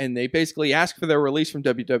and they basically ask for their release from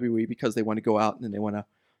WWE because they want to go out and they want to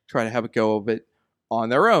try to have a go of it on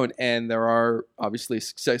their own. And there are obviously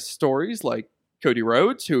success stories like Cody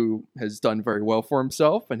Rhodes, who has done very well for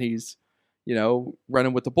himself, and he's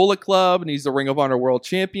running with the Bullet Club, and he's the Ring of Honor World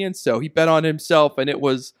Champion. So he bet on himself, and it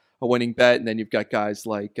was a winning bet. And then you've got guys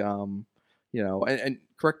like, and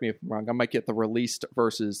correct me if I'm wrong, I might get the released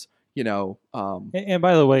versus, And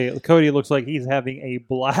by the way, Cody looks like he's having a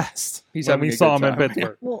blast. He's when having we a saw good him in time.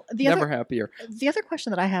 Pittsburgh. Well, never happier. the other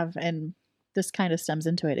question that I have, and this kind of stems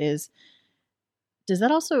into it, is does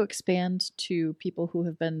that also expand to people who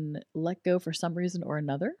have been let go for some reason or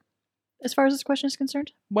another, as far as this question is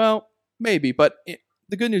concerned? Well, maybe, but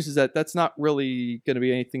the good news is that that's not really going to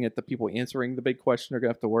be anything that the people answering the big question are going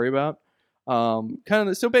to have to worry about.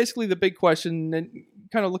 So basically, the big question, and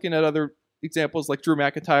kind of looking at other examples like Drew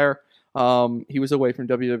McIntyre, he was away from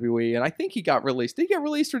WWE, and I think he got released. Did he get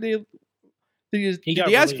released, or did he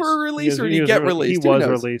got ask for a release, or did he get released? He Who was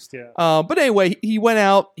knows? released, yeah. But anyway, he went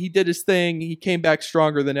out, he did his thing, he came back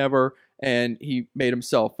stronger than ever, and he made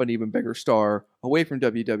himself an even bigger star away from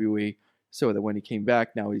WWE. So that when he came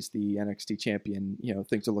back, now he's the NXT champion.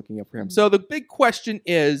 Things are looking up for him. So the big question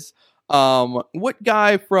is, what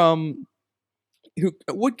guy or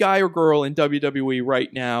girl in WWE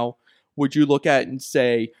right now would you look at and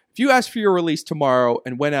say, if you asked for your release tomorrow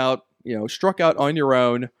and went out, struck out on your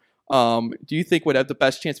own, do you think would have the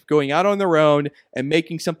best chance of going out on their own and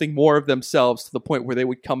making something more of themselves to the point where they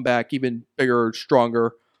would come back even bigger,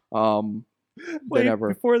 stronger, Wait, than ever?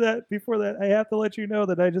 before that, I have to let you know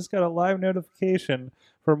that I just got a live notification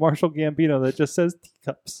from Marshall Gambino that just says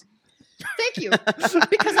teacups. Thank you,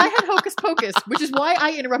 because I had Hocus Pocus, which is why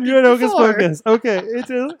I interrupted You had Hocus before. Pocus. Okay, it's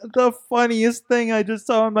just the funniest thing I just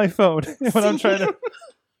saw on my phone when I'm trying to.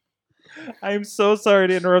 I'm so sorry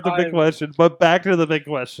to interrupt the big I'm- question, but back to the big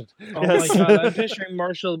question. Oh Yes. my god, I'm picturing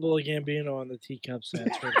Marshall Gambino on the teacups.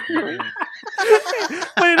 That's really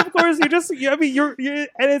But of course, I mean,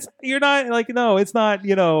 you're not like, no, it's not,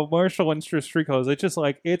 Marshall and Street Clothes. It's just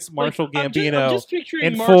like, it's Marshall I'm Gambino just picturing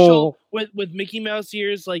in Marshall full. with Mickey Mouse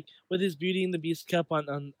ears, like with his Beauty and the Beast cup on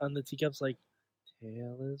the teacups, like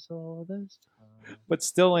tale is all this time. But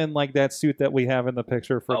still in like that suit that we have in the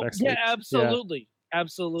picture for Oh, next yeah, week. absolutely,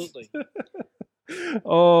 absolutely.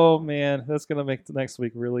 Oh man, that's gonna make the next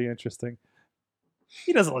week really interesting.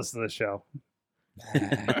 He doesn't listen to the show.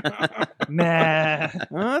 Nah.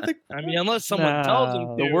 I think I mean, unless someone tells him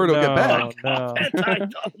No, The word will get back. No.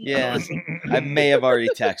 Yeah, I may have already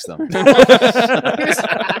texted them.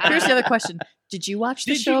 Here's the other question: Did you watch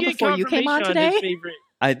the Did show you get before you came on confirmation his today?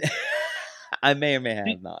 favorite? I may or may have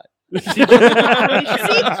not. Did you get confirmation on his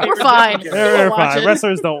See, we're favorite fine. character? They're Watch fine. it.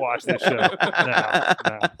 Wrestlers don't watch this show.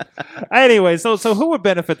 No. Anyway, so who would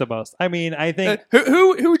benefit the most? I mean, I think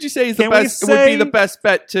who would you say is the Can we best? Would be the say- best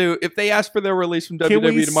bet to if they ask for their release from Can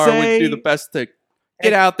we WWE tomorrow? Would say- do the best to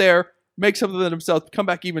get out there, make something of themselves, come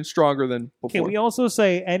back even stronger than can before. we also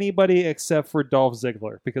say anybody except for Dolph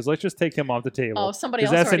Ziggler? Because let's just take him off the table. Oh, somebody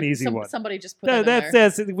 'Cause else. that's an already- easy one. Somebody just put No, that in there.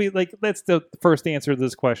 that's the first answer to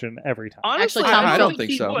this question every time. Honestly, Actually, Tom I don't he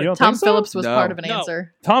think so. would. You don't Tom think so? Phillips was No. part of an No.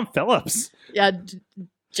 answer. Tom Phillips. Yeah,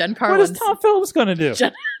 Jen What Carlin. is Tom Phillips going to do?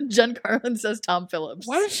 Jen Carlin says Tom Phillips.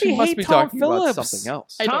 Why does She she must hate be Tom talking Phillips? about something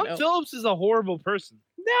else. I don't Tom know. Phillips is a horrible person.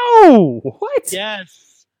 No. What?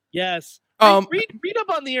 Yes. Um, read up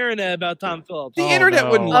on the internet about Tom Phillips. The Oh, internet no.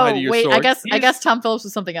 wouldn't Oh lie to your wait, sword. I guess Tom Phillips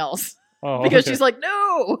was something else Oh, because okay. she's like,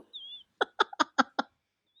 no.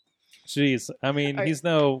 Jeez. I mean, All right. he's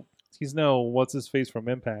no what's his face from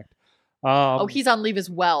Impact. Oh, he's on leave as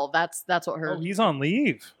well. That's what her. he's on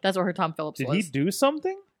leave. That's what her Tom Phillips Did was. he do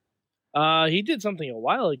something? He did something a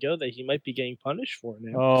while ago that he might be getting punished for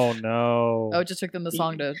now. Oh no. Oh, it just took them the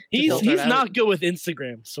song to. He's filter it out. not good with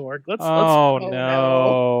Instagram, Sorg. Let's Oh, Oh,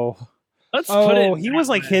 no. let's put it. Oh, he was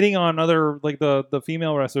like hitting on other like the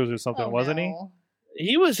female wrestlers or something, Oh, wasn't he? no.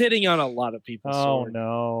 He was hitting on a lot of people. Oh Sorg.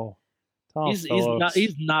 no. Tom He's Phillips.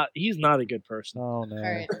 not a good person. Oh no. All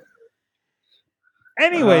right,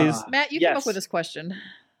 Anyways, Matt, you came up Yes. with this question.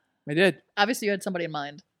 I did. Obviously, you had somebody in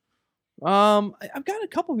mind. I've got a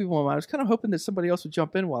couple people in mind. I was kind of hoping that somebody else would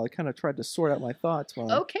jump in while I kind of tried to sort out my thoughts while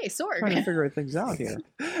I'm Okay, trying to Sorg. figure things out here.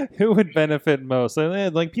 who would benefit most? And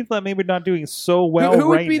then, like people that maybe not doing so well who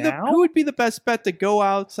would right be now. who would be the best bet to go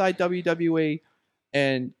outside WWE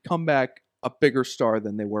and come back a bigger star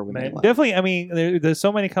than they were when they Man, left? definitely. I mean, there's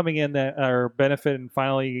so many coming in that are benefiting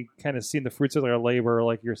finally kind of seeing the fruits of their labor,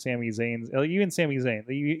 like your Sami Zayn, even Sami Zayn,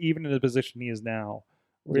 even in the position he is now,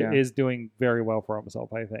 Yeah. is doing very well for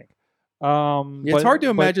himself. I think. Yeah, it's but- hard to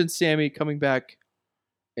but- imagine Sammy coming back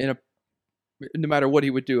no matter what he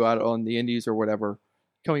would do out on the Indies or whatever,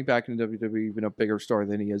 coming back into WWE even a bigger star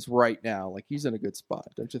than he is right now. Like he's in a good spot,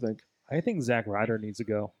 don't you think? I think Zack Ryder needs to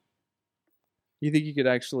go. You think he could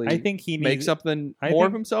actually I think he make needs. something I more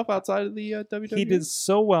of think himself outside of the WWE? He did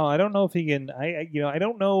so well. I don't know if he can. I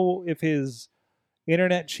don't know if his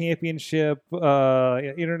internet championship,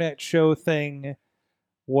 internet show thing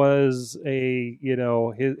was a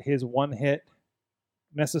his one hit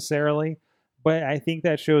necessarily, but I think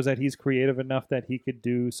that shows that he's creative enough that he could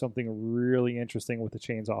do something really interesting with the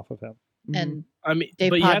chains off of him. Mhm. And I mean, Dave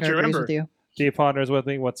but you have Podner to agrees remember, with you. Dave Podner's with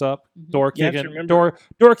me. What's up? Mhm. Door You have to kicking. remember-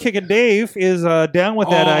 Door kicking. Dave is down with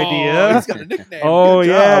that Oh, idea. He's got a nickname. Oh Good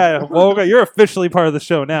yeah, job. well okay, you're officially part of the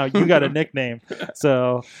show now. You got a nickname.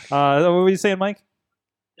 So, what were you saying, Mike?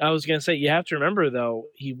 I was gonna say you have to remember though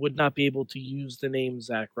he would not be able to use the name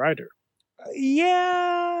Zack Ryder.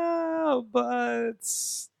 Yeah, but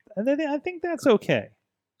I think that's okay.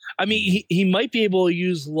 I mean, he might be able to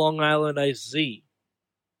use Long Island Ice Z.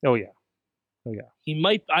 Oh yeah, He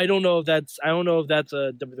might. I don't know if that's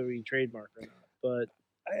a WWE trademark or not. But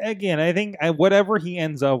again, I think whatever he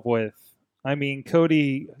ends up with. I mean,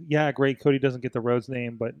 Cody. Yeah, great. Cody doesn't get the Rhodes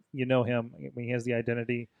name, but you know him. I mean, he has the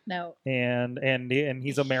identity, Now, and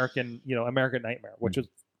he's American. American Nightmare, which is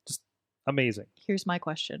just amazing. here's my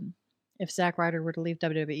question: If Zack Ryder were to leave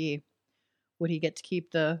WWE, would he get to keep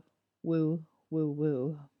the woo woo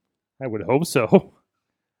woo? I would hope so.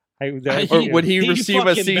 Or would he He receive a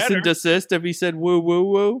fucking cease better. and desist if he said woo woo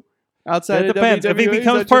woo outside It of depends. WWE? If he Is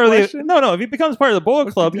becomes that part your of the question? no, if he becomes part of the Bullet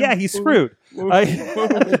What's Club, he yeah, doing? he's Woo, screwed. woo,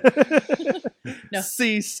 No.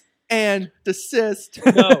 Cease and desist.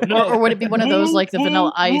 Or would it be one of those like the Woo,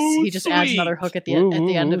 Vanilla Ice? woo, He just adds sweet. another hook at the Woo, at woo,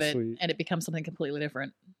 the end woo, of it, sweet. and it becomes something completely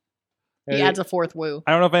different. He adds a fourth woo.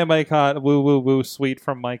 I don't know if anybody caught woo woo woo sweet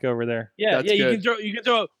from Mike over there. Yeah, That's yeah. good. You can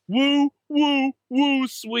throw a woo woo woo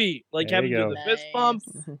sweet, like There having you to go. do the fist bump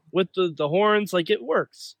with the horns, like it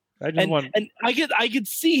works. I just want. And I could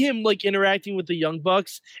see him like interacting with the Young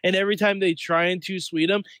Bucks, and every time they try and too sweet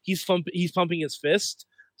him, he's pumping his fist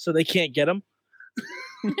so they can't get him.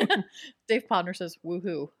 Dave Podner says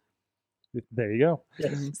woohoo. There you go.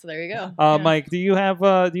 So there you go. Yeah. Mike, do you have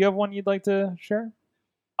one you'd like to share?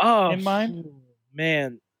 Oh, In mind?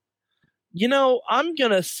 man. You know, I'm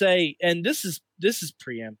gonna say, and this is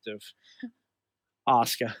preemptive.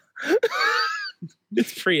 Asuka.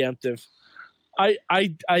 It's preemptive. I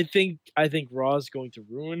think Raw is going to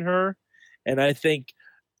ruin her, and I think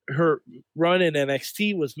her run in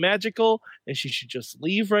NXT was magical, and she should just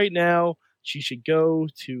leave right now. She should go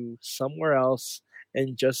to somewhere else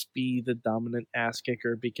and just be the dominant ass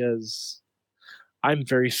kicker, because I'm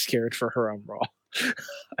very scared for her on Raw.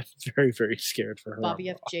 I'm very, very scared for her. Bobby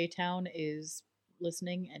on F. Raw. J. Town is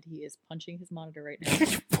listening, and he is punching his monitor right now.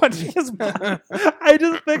 Punching his mouth. I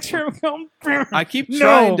just picture him going. I keep No,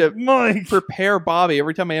 trying to Mike. prepare Bobby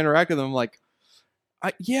every time I interact with him. I'm like,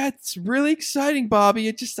 yeah, it's really exciting, Bobby. I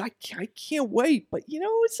can't wait. But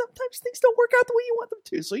sometimes things don't work out the way you want them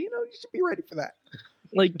to. So you should be ready for that.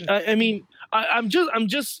 Like, I mean, I'm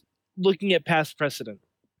just looking at past precedent.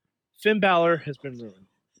 Finn Balor has been ruined.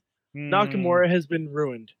 Nakamura has been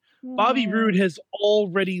ruined. Bobby Roode has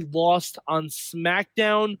already lost on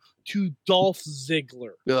SmackDown to Dolph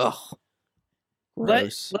Ziggler. Ugh.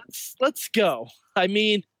 Gross. Let's go. I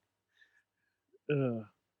mean,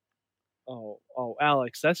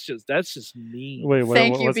 Alex, that's just mean. Wait, what,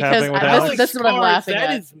 Thank you, what's because happening with I- Alex? this is what I'm Cars, laughing That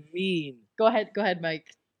at. is mean. Go ahead, Mike.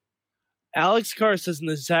 Alex Carr says in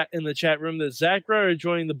the chat room that Zack Ryder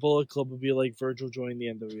joining the Bullet Club would be like Virgil joining the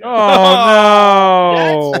NWO.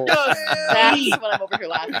 Oh no! That's just That's mean. what I'm over here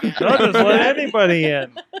laughing at. Don't just let anybody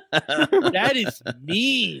in. That is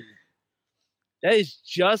mean. That is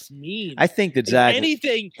just mean. I think that If Zach.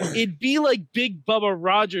 anything, it'd be like Big Bubba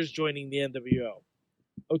Rogers joining the NWO.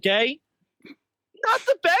 Okay? Not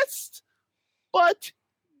the best, but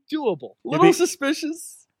doable. Little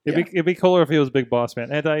suspicious. It'd be cooler if he was Big Boss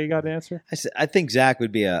Man. Anti, you got an answer? I think Zach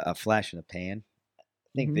would be a flash in the pan. I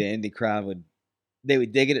think the indie crowd would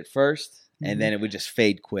dig it at first, and then it would just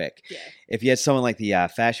fade quick. Yeah. If you had someone like the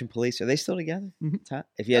Fashion Police, are they still together? Mhm.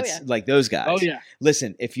 If you had Oh, yeah. like those guys, Oh, yeah.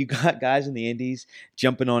 Listen, if you got guys in the indies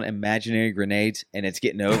jumping on imaginary grenades and it's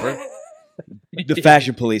getting over, the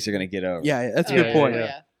Fashion Police are going to get over. Yeah, that's a Yeah, good point.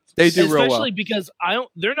 yeah. They do real well. Especially because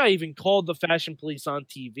they're not even called the Fashion Police on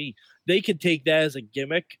TV. They could take that as a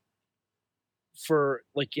gimmick for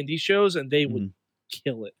like indie shows, and they would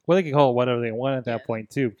kill it. Well, they could call it whatever they want at that point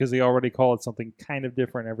too, because they already call it something kind of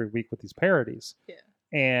different every week with these parodies. Yeah.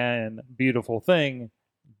 And beautiful thing,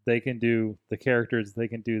 they can do the characters, they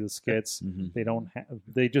can do the skits. Mhm. They don't.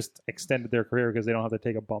 They just extended their career because they don't have to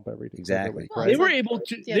take a bump every Exactly. week, Well, right? They were like, able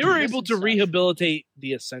to. yeah, They were the able to stuff. rehabilitate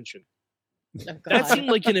the Ascension. Oh, That God. seemed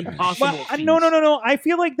like an impossible. Well, feat. no. I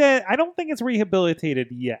feel like that. I don't think it's rehabilitated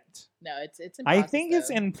yet. No, it's in I process, think it's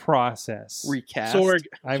though. in process. Recast Sorg,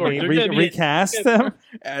 I Sorg, mean, they're gonna be- recast them.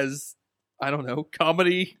 as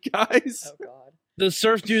comedy guys. Oh God. the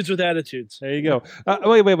surf dudes with attitudes. There you go.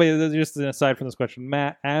 Wait. Just an aside from this question,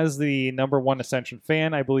 Matt, as the #1 Ascension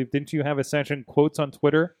fan, I believe, didn't you have Ascension quotes on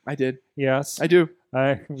Twitter? I did. Yes. I do.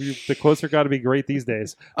 The quotes are got to be great these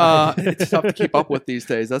days. It's tough to keep up with these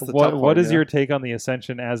days. That's the tough part. What is you know? your take on the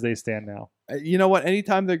Ascension as they stand now? You know what?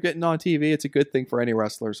 Anytime they're getting on TV, it's a good thing for any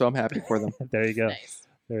wrestler. So I'm happy for them. There you go. Nice.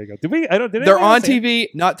 There you go. Did we? I don't. Did They're anybody on else say- TV,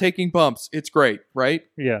 not taking bumps. It's great, right?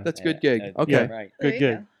 Yeah. That's a good gig. Yeah, Okay. right. There Good.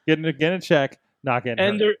 you Good. Getting a check. Not getting.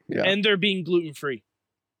 And hurt. they're Yeah. and they're being gluten free.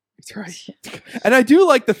 That's right. And I do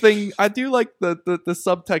like the thing. I do like the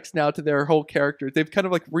subtext now to their whole characters. They've kind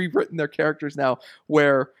of like rewritten their characters now,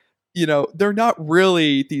 where they're not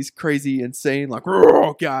really these crazy, insane like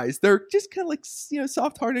 "Roar" guys. They're just kind of like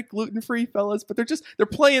soft-hearted, gluten-free fellas. But they're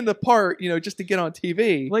playing the part, just to get on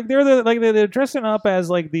TV. Like they're dressing up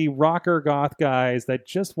as like the rocker goth guys that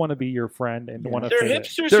just want to be your friend and want to They're fit it.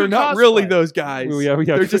 hipsters. They're who not cosplay. really those guys. Yeah,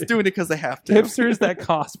 They're just doing it because they have to. Hipsters that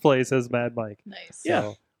cosplay, says Mad Mike. Nice. Yeah.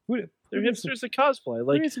 So, who They're needs to- hipsters that cosplay. who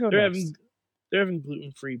Like needs to go they're next? having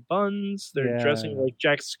gluten free buns. They're Yeah. dressing like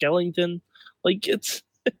Jack Skellington. Like it's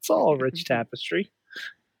all a rich tapestry.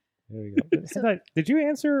 There you go. Did you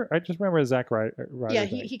answer? I just remember Zack Ryder. Yeah,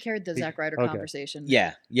 thing. he carried the Zack Ryder Okay. conversation.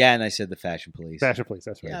 Yeah, and I said the Fashion Police. Fashion Police.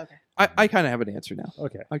 That's right. Oh, okay. I kind of have an answer now.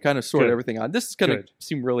 Okay. I kind of sorted Good. everything out. This is going to Good.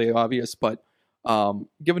 seem really obvious, but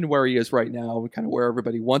given where he is right now and kind of where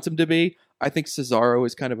everybody wants him to be, I think Cesaro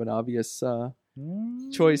is kind of an obvious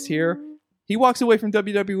choice here. He walks away from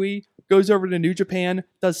WWE, goes over to New Japan,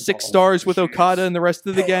 does 6 stars with Okada and the rest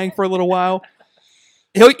of the gang for a little while.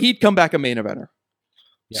 He'd come back a main eventer.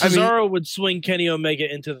 I mean- Cesaro would swing Kenny Omega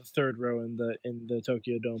into the third row in the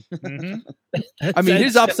Tokyo Dome. I mean,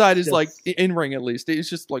 his upside is yes. like in ring at least. It's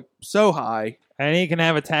just like so high. And he can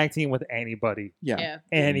have a tag team with anybody. Yeah. We've seen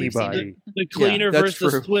it. Anybody. The cleaner that's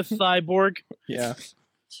versus true. Swift Cyborg. Yeah.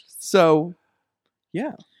 So,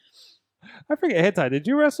 yeah. I forget, Hitai, did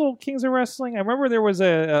you wrestle Kings of Wrestling? I remember there was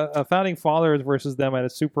a Founding Fathers versus them at a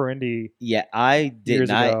Super Indie. Yeah, I Years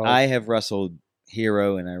didn't. ago. I have wrestled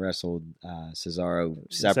Hero and I wrestled Cesaro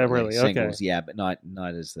separately, Separately, okay. singles. Yeah, but not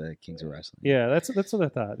as the Kings of Wrestling. Yeah, that's what I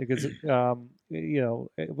thought. Because,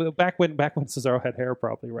 back when Cesaro had hair,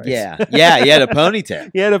 probably, right? Yeah, he had a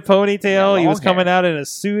ponytail. He had a ponytail. Yeah, He was long hair. coming out in a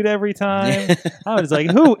suit every time. I was like,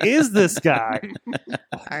 who is this guy?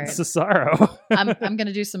 All right. Cesaro. I'm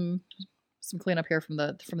gonna do some cleanup here from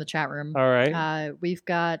the chat room. All right. We've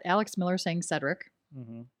got Alex Miller saying Cedric.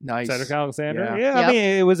 Mhm. Nice. Cedric Alexander. Yeah. Yeah, I Yep.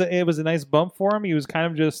 mean, it was a nice bump for him. He was kind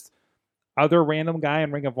of just other random guy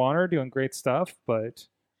in Ring of Honor doing great stuff, but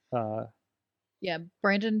Yeah,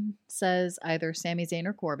 Brandon says either Sami Zayn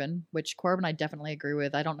or Corbin, which Corbin I definitely agree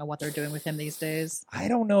with. I don't know what they're doing with him these days. I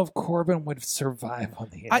don't know if Corbin would survive on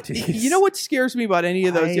the Indies. You know what scares me about any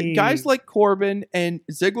of those? Guys like Corbin and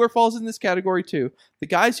Ziggler falls in this category too. The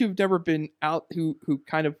guys who've never been out, who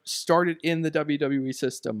kind of started in the WWE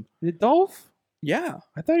system. Did Dolph? Yeah.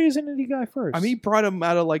 I thought he was an indie guy first. I mean, he brought him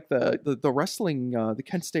out of like the wrestling, the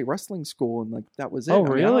Kent State Wrestling School, and like that was it. Oh, I mean,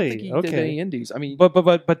 I really? don't think he did Okay. any indies. I mean, but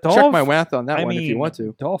Dolph. check my math on that I one if you mean, want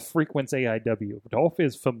to. Dolph frequents AIW. Dolph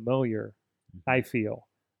is familiar, I feel,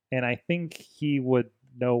 and I think he would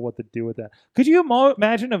know what to do with that. Could you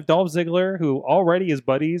imagine if Dolph Ziggler, who already is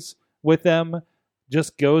buddies with them,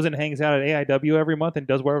 just goes and hangs out at AIW every month and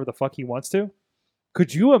does whatever the fuck he wants to?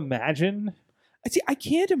 Could you imagine? See, I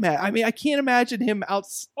can't imagine. I mean, I can't imagine him out.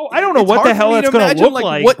 Oh, I don't know It's what hard the for hell me that's to going to imagine, look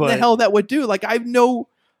like. What but the hell that would do? Like, I'm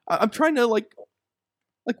trying to like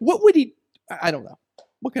what would he? I don't know.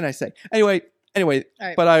 What can I say? Anyway. All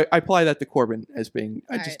right. But I apply that to Corbin as being.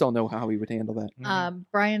 I All just right. don't know how he would handle that.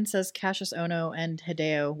 Brian says Cassius Ono and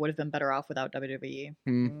Hideo would have been better off without WWE.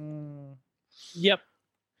 Mm, Yep.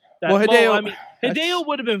 Well, Hideo- I mean, Hideo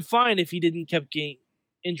would have been fine if he didn't kept getting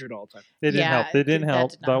injured all the time. it didn't Yeah, help. It didn't that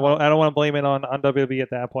help. did not But help. I don't want to blame it on WWE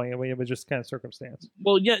at that point. I mean, it was just kind of circumstance.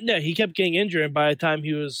 Well, yeah, no, he kept getting injured, and by the time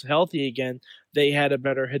he was healthy again, they had a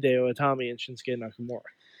better Hideo Itami and Shinsuke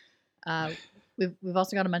Nakamura. We've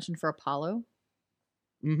also got to mention for Apollo,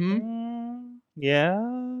 Mm-hmm.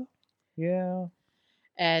 Yeah.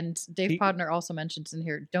 and Dave He- Podner also mentions in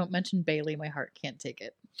here, don't mention Bailey, my heart can't take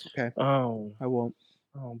it. Oh, I won't.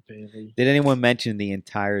 Bailey. Did anyone mention the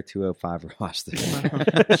entire 205 roster?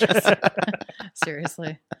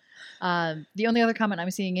 Seriously. The only other comment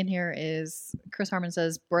I'm seeing in here is Chris Harmon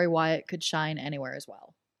says Bray Wyatt could shine anywhere as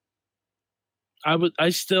well. I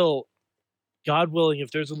still, God willing,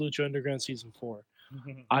 if there's a Lucha Underground season 4,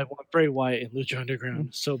 I want Bray Wyatt in Lucha Underground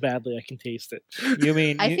so badly I can taste it. You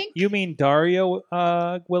mean I think- you mean Dario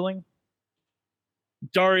Willing?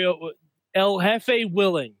 Dario El Jefe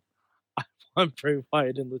willing. I want Bray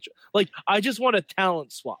Wyatt in Lucha. Like, I just want a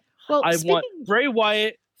talent swap. Well, I want speaking- Bray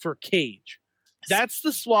Wyatt for Cage. That's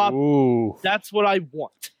the swap. Ooh. That's what I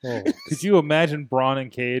want. Oh, could you imagine Braun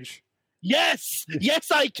and Cage? Yes,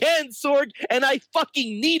 yes, I can, Sorg, and I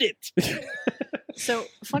fucking need it. So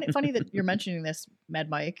funny that you're mentioning this, Mad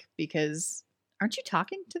Mike, because aren't you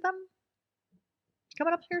talking to them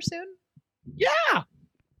coming up here soon? Yeah, yeah,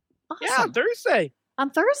 Awesome. Thursday. On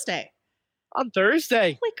Thursday. On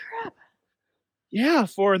Thursday. Holy crap. Yeah,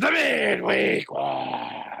 for the midweek.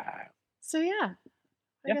 So yeah,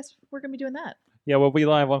 I guess we're gonna be doing that. Yeah, we'll be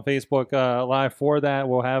live on Facebook. Live for that,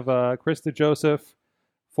 we'll have Krista Joseph,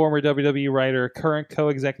 former WWE writer, current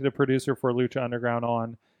co-executive producer for Lucha Underground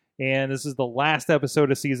on. And this is the last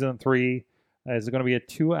episode of season 3. It's going to be a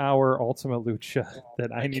 2-hour Ultimate Lucha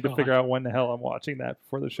that I need to figure out when the hell I'm watching that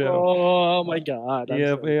before the show. Oh my god. I'm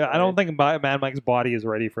Yeah, so yeah, I don't excited. think Mad Mike's body is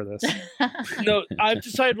ready for this. No, I've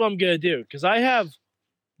decided what I'm gonna do because I have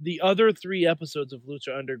the other 3 episodes of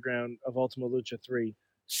Lucha Underground of Ultima Lucha 3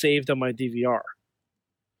 saved on my DVR.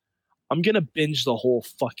 I'm gonna binge the whole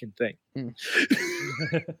fucking thing.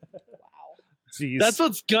 Jeez. That's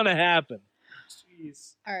what's gonna happen.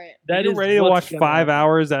 All right. That You're is ready to what's watch gonna 5 happen.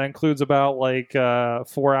 hours that includes about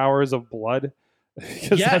 4 hours of blood?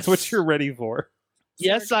 Because that's what Yes. you're ready for.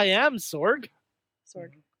 Yes, I am, Sorg.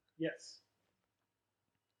 Sorg. Yes.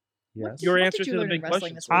 What- Yes. Your what answer did you to the learn in big wrestling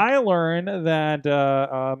question. this week? I learned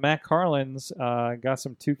that Matt Carlin's got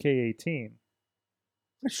some 2K18.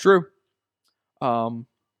 It's true.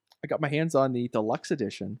 I got my hands on the deluxe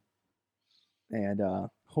edition, and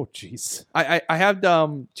Oh, jeez. I have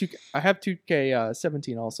I have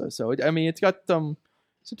 2K17 also. So I mean, it's got some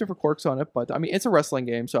different quirks on it, but I mean, it's a wrestling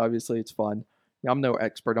game, so obviously it's fun. Yeah, I'm no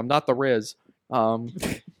expert. I'm not the Riz.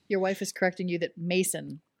 Your wife is correcting you that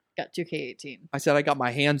Mason got 2K18. I said I got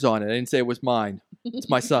my hands on it. I didn't say it was mine. It's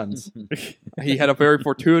my son's. He had a very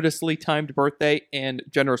fortuitously timed birthday and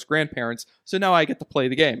generous grandparents, so now I get to play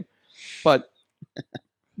the game. But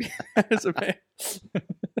as a man,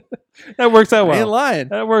 That works out I ain't well. lying.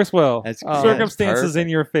 That works well. That's Circumstances in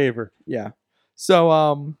your favor. Yeah.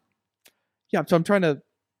 So yeah. So I'm trying to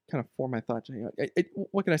kind of form my thoughts.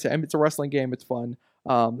 What can I say? I mean, it's a wrestling game. It's fun.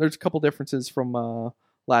 There's a couple differences from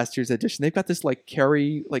last year's edition. They've got this like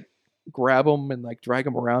carry, like grab them and like drag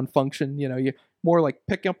them around function. You know, you more like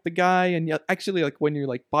pick up the guy and you actually like when you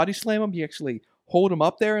like body slam them, you actually hold him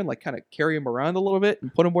up there and like kind of carry him around a little bit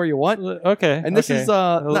and put him where you want. Okay. And this is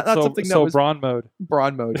not something that was brawn mode.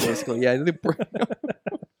 brawn mode basically. Yeah.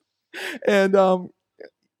 And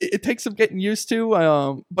it takes some getting used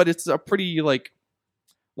to, but it's a pretty like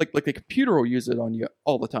the computer will use it on you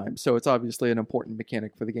all the time, so it's obviously an important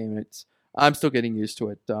mechanic for the game. I'm still getting used to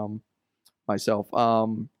it myself.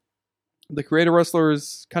 The creator wrestler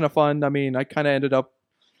is kind of fun. I mean, I kind of ended up,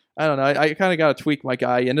 I don't know, I kind of got to tweak my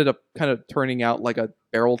guy. He ended up kind of turning out like a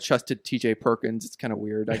barrel-chested TJ Perkins. It's kind of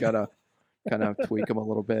weird. I gotta kind of tweak him a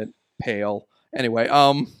little bit. Pale. Anyway,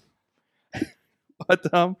 but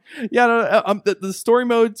yeah, the story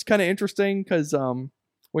mode's kind of interesting because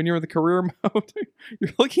when you're in the career mode,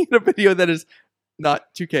 you're looking at a video that is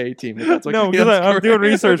not 2K18. That's okay. No, because I'm doing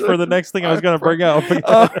research for the next thing I was going to bring up.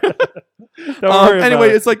 Don't worry anyway,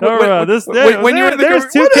 about it's like Don't worry about this. when you're in the there's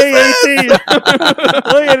career, 2K18. Look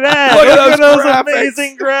at that! Look at Look at those those graphics.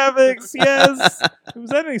 amazing graphics. Yes. Was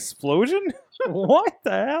that an explosion? What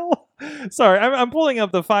the hell? Sorry, I'm pulling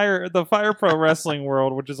up the Fire Pro Wrestling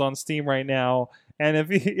World, which is on Steam right now, and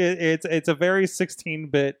it's a very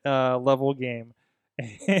 16-bit level game.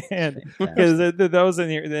 And because that was in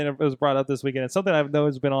here, then it was brought up this weekend. It's something I've known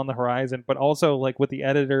has been on the horizon, but also like with the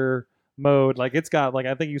editor mode, like it's got like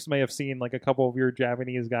I think you may have seen like a couple of your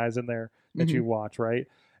Japanese guys in there that you watch, right?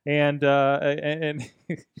 And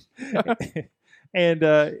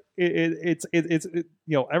it's you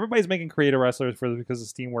know, everybody's making creative wrestlers because of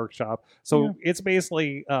Steam Workshop, so it's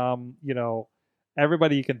basically you know,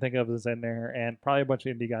 everybody you can think of is in there, and probably a bunch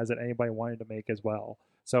of indie guys that anybody wanted to make as well.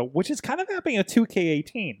 So, which is kind of happening at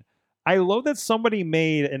 2K18. I love that somebody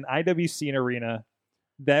made an IWC arena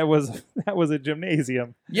that was a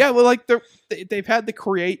gymnasium. Yeah, well, like they've had to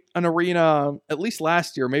create an arena at least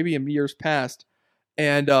last year, maybe in years past,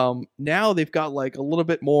 and now they've got like a little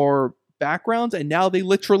bit more backgrounds, and now they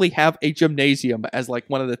literally have a gymnasium as like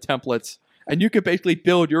one of the templates, and you could basically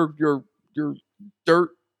build your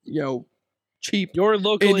dirt, you know, cheap Your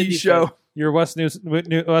local indie indie show. film. Your West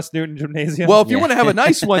Newton Gymnasium. Well, if you want to have a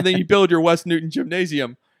nice one, then you build your West Newton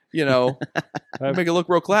Gymnasium. You know, make it look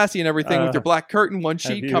real classy and everything with your black curtain, one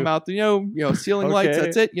sheet, come out, you know, ceiling lights.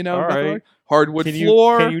 That's it. You know, all right. Hardwood Can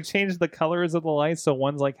floor. you change the colors of the lights so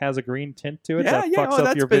one's like has a green tint to it Yeah, that yeah. fucks Oh,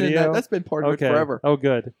 up your been video? that's been part of it forever. Oh,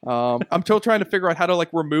 good. I'm still trying to figure out how to like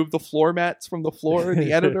remove the floor mats from the floor in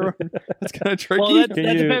the editor. That's kind of tricky. Well, that Can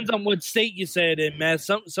you- depends on what state you say it in, man.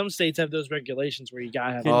 Some states have those regulations where you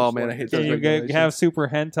gotta have. Oh, those man, I floor hate mats. those Can you regulations. have Super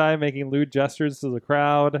Hentai making lewd gestures to the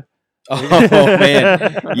crowd? Oh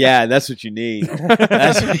man, yeah, that's what you need.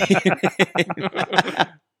 That's what you need.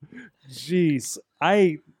 Jeez,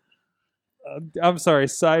 I'm sorry.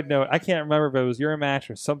 Side note: I can't remember if it was your match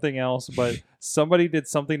or something else, but somebody did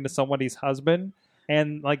something to somebody's husband,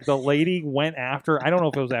 and like the lady went after. I don't know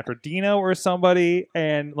if it was after Dino or somebody,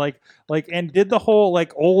 and and did the whole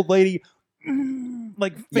like old lady.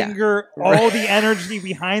 Like finger all the energy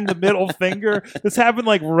behind the middle finger. This happened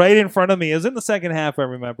like right in front of me. It was in the second half, I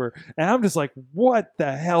remember, and I'm just like, "What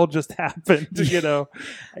the hell just happened?" You know.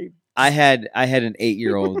 I had an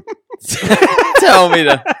 8-year-old tell me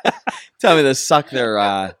to suck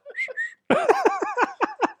their.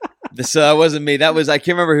 This wasn't me. That was I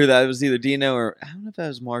can't remember who that. It was either Dino or I don't know if that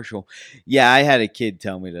was Marshall. Yeah, I had a kid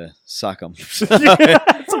tell me to suck them.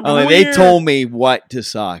 They told me what to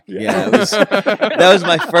suck. Yeah, that was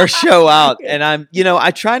my first show out, and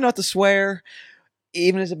I try not to swear,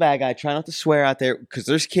 even as a bad guy. I try not to swear out there because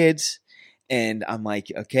there's kids, and I'm like,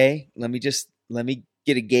 okay, let me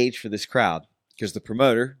get a gauge for this crowd. Because the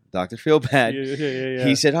promoter, Dr. Feelbad,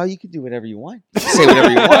 he said, "Oh, you can do whatever you want. You can say whatever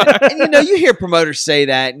you want." And you hear promoters say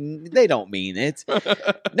that, and they don't mean it.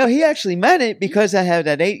 No, he actually meant it because I had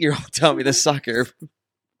that 8-year-old tell me to suck her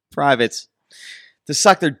privates. to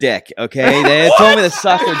suck their dick. Okay, they told me to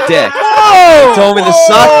suck their dick. Oh! They told me to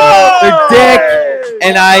suck their dick,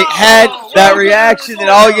 and I had that reaction that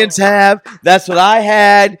audience have. That's what I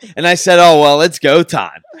had, and I said, "Oh well, it's go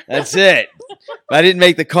time. That's it." But I didn't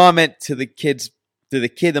make the comment to the kids, to the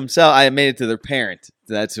kid themselves. I made it to their parent.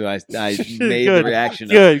 That's who I made the reaction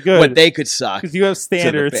of Good. what they could suck. Because you have to the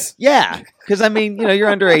standards. yeah, because I mean, you're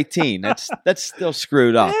under 18. That's still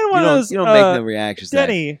screwed up. And You one of don't, those, you don't make no reactions. to that.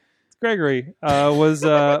 Denny Gregory was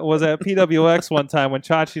at PWX one time when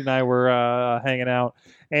Chachi and I were hanging out,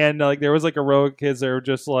 and like there was like a row of kids that were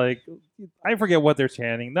just like, I forget what they're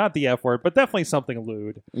chanting, not the F word, but definitely something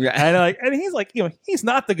lewd. Yeah. And he's like, he's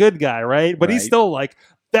not the good guy, right? But he's Right. still like,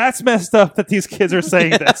 that's messed up that these kids are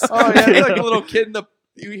saying this. Oh yeah, You he's like a know? little kid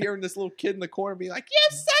you hearing this little kid in the corner be like, "You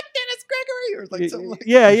suck, Dennis Gregory," or like something like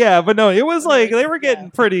yeah, but no, it was like they were Yeah.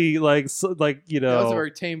 getting pretty like That was a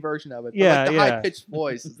very tame version of it. But Yeah, like the yeah. high pitched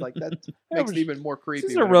voice is like that makes was it even more creepy.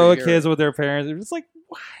 just a whenever row you of hear kids it. with their parents. They're just like,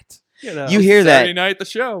 what? You hear that? Saturday night at the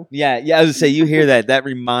show. Yeah. I was gonna say you hear that. That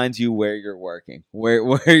reminds you where you're working,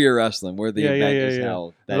 where you're wrestling, where the Yeah, event yeah, is yeah.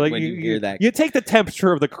 held. That Like, when you hear that, you take the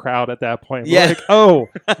temperature of the crowd at that point. Yeah. Like, oh,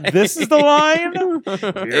 this is the line.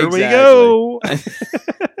 Here we Exactly. go.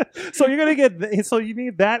 So you're gonna get. So you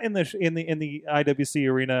need that in the IWC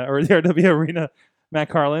arena or the RW arena, Matt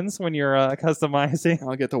Carlins, when you're customizing.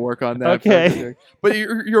 I'll get to work on that. Okay. But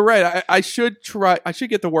you're right. I should try. I should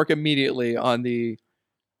get to work immediately on the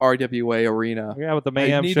RWA arena. Yeah, with the I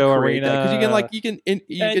Mayhem need Show to create arena. that, 'cause you can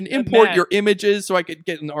And import Matt- your images, so I could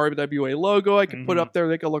get an RWA logo. I could put Mhm. up there.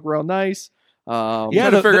 They could look real nice. Yeah,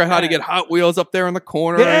 Trying to figure out how to get Hot Wheels up there in the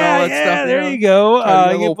corner and all that stuff. there you go. Try to get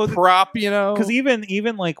a you little put- prop, Because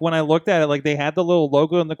even like when I looked at it, like they had the little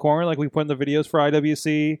logo in the corner, like we put in the videos for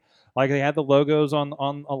IWC. Like they had the logos on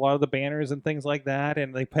a lot of the banners and things like that,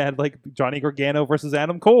 and they had like Johnny Gargano versus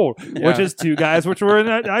Adam Cole, which Yeah. is two guys which were in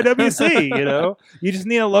IWC. You just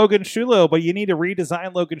need a Logan Shulo, but you need to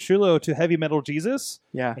redesign Logan Shulo to Heavy Metal Jesus,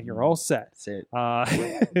 Yeah. and you're all set. That's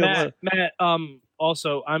it. Matt,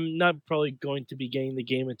 also, I'm not probably going to be getting the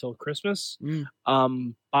game until Christmas.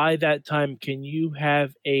 By that time, can you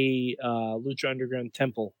have a Lucha Underground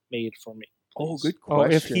temple made for me? Oh, please? good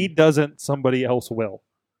question. if he doesn't, somebody else will.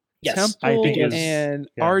 Yes. Temple I think it's- and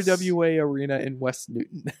yes. RWA Arena in West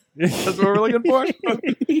Newton. That's what we're looking for.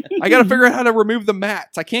 I got to figure out how to remove the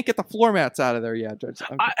mats. I can't get the floor mats out of there yet.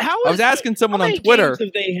 I was asking someone how on many Twitter. games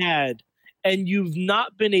have they had, and you've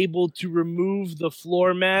not been able to remove the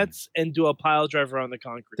floor mats and do a pile driver on the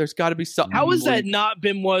concrete? There's got to be something. How has that not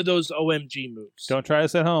been one of those OMG moves? Don't try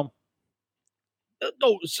this at home.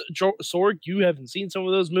 No, Sorg, you haven't seen some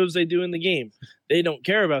of those moves they do in the game. They don't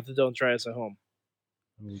care about the don't try us at home.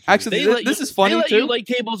 Actually, this is funny They let too. you light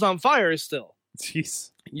tables on fire still.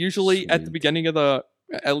 Jeez. Usually at the Sweet. beginning of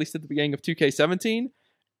at least at the beginning of 2K17,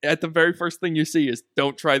 at the very first thing you see is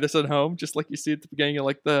 "Don't try this at home," just like you see at the beginning of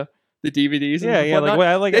like the DVDs. And Yeah.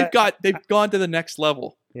 whatnot. They've gone to the next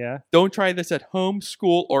level. Yeah. Don't try this at home,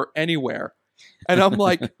 school, or anywhere. And I'm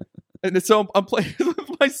like, and so I'm playing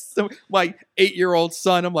with my 8-year-old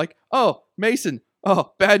son. I'm like, oh, Mason.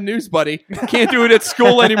 Oh, bad news, buddy. Can't do it at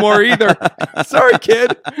school anymore either. Sorry,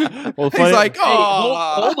 kid. Well, He's funny- like, Hey,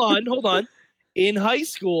 oh, hold on. In high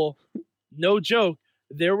school, no joke,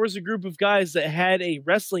 there was a group of guys that had a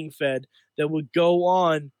wrestling fed that would go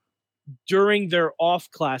on during their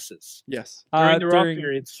off classes, yes. during their off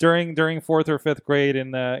periods. during fourth or fifth grade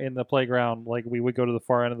in the playground, like we would go to the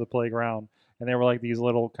far end of the playground, and there were like these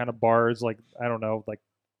little kind of bars, like I don't know,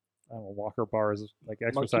 walker bars, like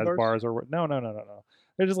exercise bars? bars, or no.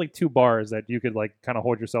 They're just like two bars that you could like kind of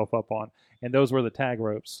hold yourself up on, and those were the tag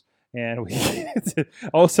ropes. And we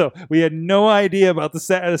also we had no idea about the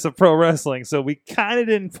status of pro wrestling, so we kind of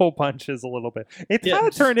didn't pull punches a little bit. It kind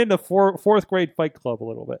of Yes. turned into fourth grade Fight Club a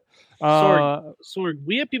little bit. Sorg,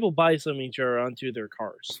 we had people buy some each other onto their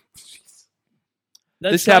cars.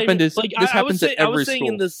 This not happened even- this happens at I every was saying in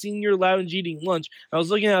school. the senior lounge eating lunch. I was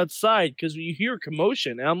looking outside because you hear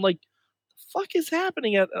commotion, and I'm like, "The fuck is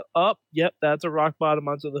happening?" Up, yep, that's a rock bottom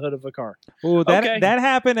onto the hood of a car. Oh, that Okay. that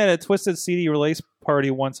happened at a Twisted CD release party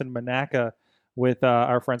once in Monaca with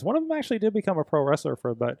our friends. One of them actually did become a pro wrestler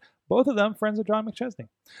but both of them friends of John McChesney.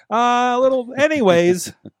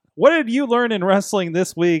 Anyways, what did you learn in wrestling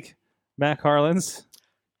this week, Matt Carlins?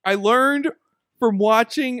 I learned from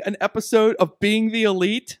watching an episode of Being the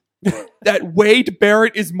Elite that Wade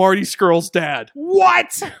Barrett is Marty Skrull's dad.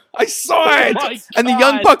 What? I saw Oh it, my and the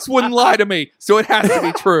Young God. Bucks wouldn't lie to me, so it has to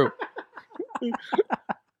be true.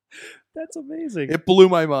 That's amazing. It blew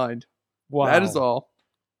my mind. Wow. That is all.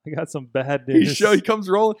 I got some bad He news. comes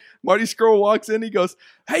rolling. Marty Scurll walks in. He goes,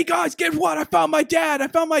 "Hey guys, guess what? I found my dad.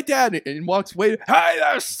 And walks away. Hey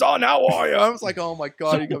there, son. How are you?" I was like, "Oh my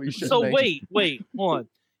god, you're gonna be shitting So me." wait, hold on.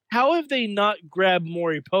 How have they not grabbed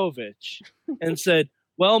Maury Povich and said,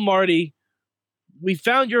 "Well, Marty, we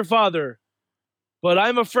found your father, but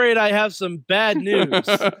I'm afraid I have some bad news."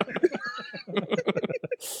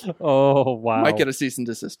 Oh wow! Might get a cease and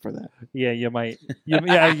desist for that. Yeah, you might. You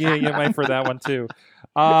might for that one too.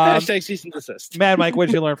 Hashtag cease and desist. Mad Mike, what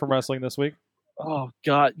did you learn from wrestling this week? Oh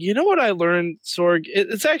God! You know what I learned, Sorg?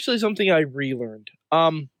 It's actually something I relearned.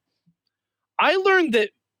 I learned that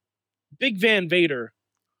Big Van Vader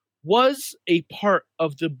was a part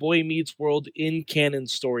of the Boy Meets World in canon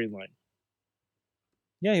storyline.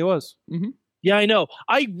 Yeah, he was. Yeah, I know.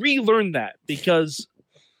 I relearned that because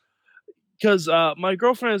my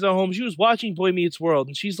girlfriend is at home. She was watching Boy Meets World,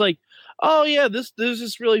 and she's like, "Oh yeah, there's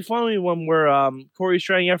this really funny one where Corey's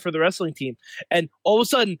trying out for the wrestling team," and all of a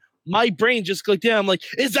sudden my brain just clicked in. I'm like,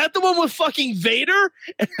 "Is that the one with fucking Vader?"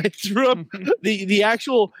 And I threw up the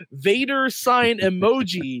actual Vader sign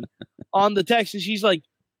emoji on the text, and she's like,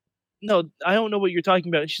 "No, I don't know what you're talking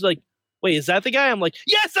about." And she's like, "Wait, is that the guy?" I'm like,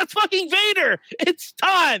 "Yes, that's fucking Vader. It's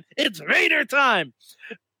time. It's Vader time."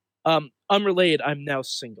 Unrelated, I'm now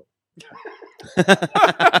single.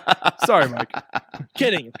 Sorry, Mike.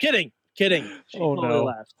 Kidding. She Oh, totally no.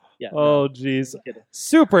 laughed. Yeah. Oh jeez. Kidding.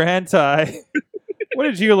 Super hentai. What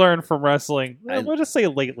did you learn from wrestling? I- We'll just say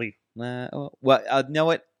lately. Well, you know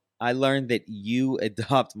what? I learned that you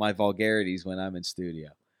adopt my vulgarities when I'm in studio.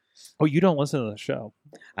 Oh, you don't listen to the show.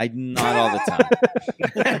 Not all the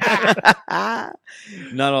time.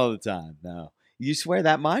 Not all the time. No. You swear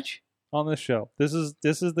that much? On this show. This is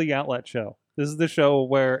the outlet show. This is the show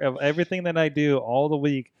where of everything that I do all the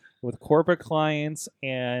week with corporate clients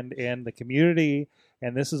and the community,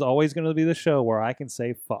 and this is always going to be the show where I can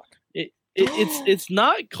say fuck. It's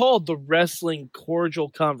not called the Wrestling Cordial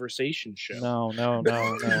Conversation Show. No.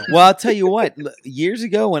 Well, I'll tell you what. Years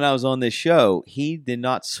ago when I was on this show, he did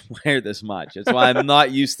not swear this much. That's why I'm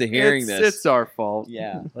not used to hearing this. It's our fault.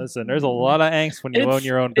 Yeah. Listen, there's a lot of angst when you own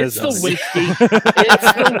your own It's business. the whiskey.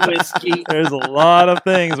 It's the whiskey. There's a lot of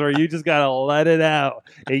things where you just gotta let it out.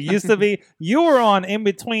 It used to be you were on in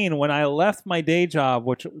between when I left my day job,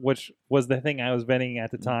 which was the thing I was venting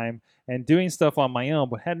at the time, and doing stuff on my own,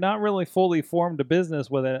 but had not really fully formed a business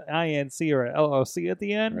with an INC or an LLC at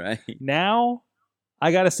the end. Right. Now,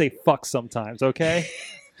 I gotta say fuck sometimes, okay?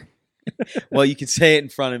 Well, you can say it in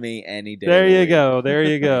front of me any day. There of the you week. go. There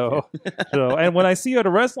you go. So, and when I see you at a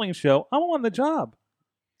wrestling show, I'm on the job.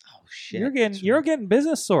 Oh shit. You're That's getting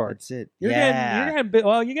business sword. That's it. You're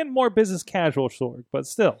getting more business casual sword, but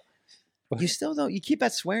still. You still don't. You keep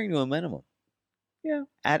that swearing to a minimum. Yeah.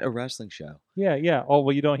 At a wrestling show. Yeah. Oh,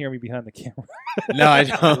 well, you don't hear me behind the camera. No, I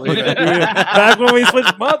don't. Back when we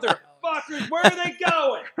switched, motherfuckers, where are they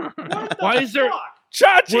going? What the Why is there- fuck?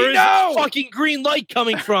 Chachi, Where is no! the fucking green light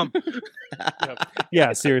coming from?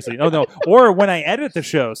 Yeah, seriously. Oh, no. Or when I edit the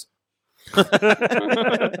shows. Who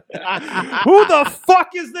the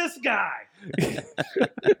fuck is this guy?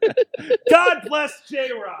 God bless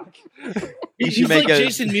J-Rock. You should He's make like a-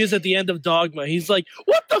 Jason Mewes at the end of Dogma. He's like,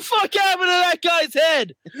 "What the fuck happened to that guy's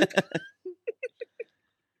head?"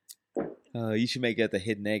 You should make it the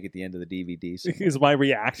hidden egg at the end of the DVDs. Is my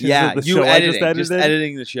reaction Yeah, to the you show editing, I just edited?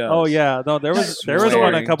 editing the show. Oh, yeah. No, there was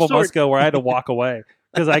one a couple months ago where I had to walk away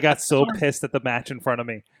because I got so pissed at the match in front of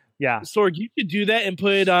me. Yeah. Sorg, you could do that and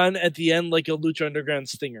put it on at the end like a Lucha Underground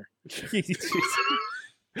stinger.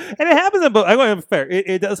 And it happens in both. I'm going to be fair.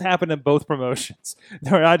 It does happen in both promotions.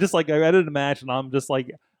 Where I edited a match and I'm just like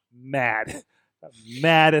mad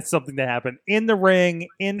at something that happened in the ring,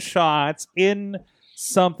 in shots, in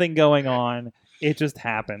something going on. It just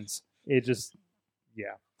happens.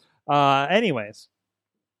 Yeah. Anyways,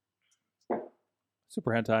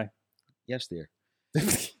 Super Hentai. Yes, dear.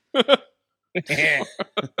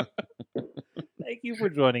 Thank you for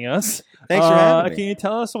joining us. Thanks for having me. Can you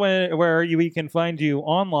tell us where we can find you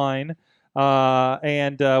online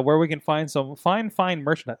and where we can find some fine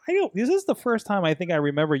merchandise? This is the first time I think I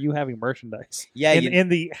remember you having merchandise. Yeah, in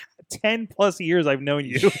the 10 plus years I've known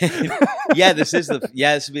you. Yeah, this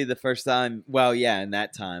would be the first time. Well, yeah, in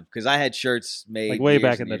that time because I had shirts made Like way years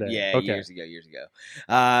back in and the day. Yeah, Okay. years ago.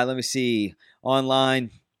 Let me see.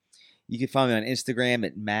 Online, you can find me on Instagram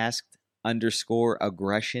at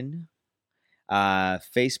masked_aggression.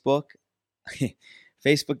 Facebook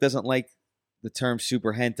doesn't like the term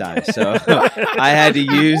super hentai, so I had to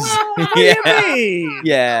use. What do you mean?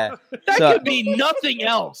 Yeah. That So- could be nothing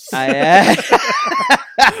else.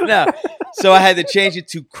 No, So I had to change it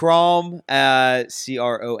to Crom,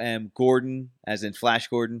 CROM Gordon, as in Flash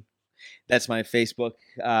Gordon. That's my Facebook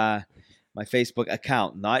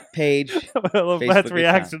account, not page. I love Facebook Matt's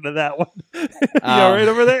reaction to that one. You all right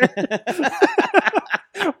over there?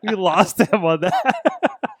 We lost him on that.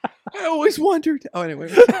 I always wondered. Oh,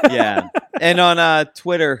 anyway. Yeah. And on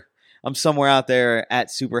Twitter, I'm somewhere out there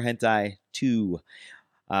at Super Hentai 2.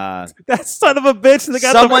 That son of a bitch that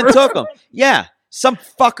got Someone the took them. Yeah. Some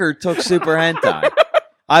fucker took Super Hentai.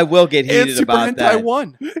 I will get And heated Super about Hentai that.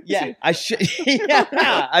 won. Yeah, I should.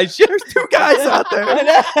 Yeah, I should. There's two guys out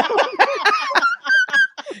there.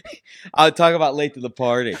 I'll talk about late to the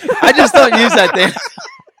party. I just don't use that thing.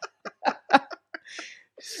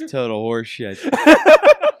 It's total horseshit.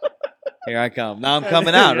 Here I come. Now I'm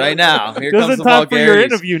coming out right now. Here Just comes in the time for your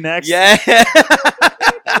vulgarities. interview next. Yeah.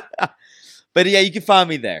 But yeah, you can find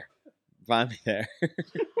me there. Find me there.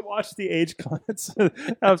 Watch the age comments.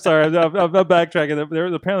 I'm sorry, I'm backtracking. There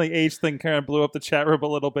was apparently age thing kind of blew up the chat room a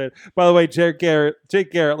little bit. By the way, Jake Garrett,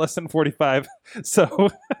 less than 45. So,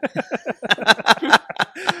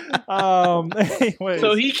 anyways.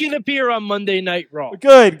 So he can appear on Monday Night Raw.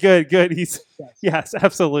 Good. He's yes,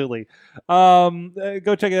 absolutely.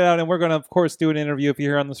 Go check it out, and we're going to, of course, do an interview if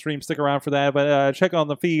you're here on the stream. Stick around for that, but check on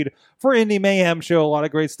the feed for Indie Mayhem Show. A lot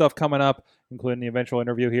of great stuff coming up, including the eventual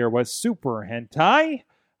interview here with Super Hentai.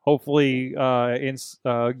 Hopefully,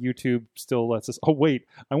 YouTube still lets us. Oh wait,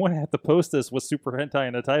 I want to have to post this with Super Hentai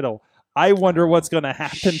in the title. I wonder what's going to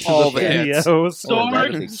happen to All the the hits. videos.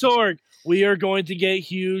 Sorg, we are going to get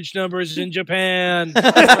huge numbers in Japan. Huge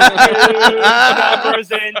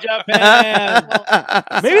numbers in Japan.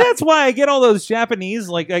 Maybe that's why I get all those Japanese.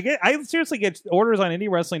 Like I seriously get orders on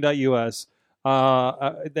IndieWrestling.us,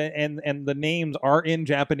 and the names are in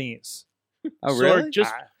Japanese. Oh, really? Sorg,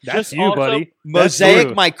 just That's you, also- buddy. Mosaic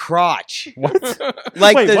you. my crotch. What?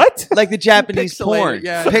 Like Wait, the what? like the Japanese Pixelated, porn.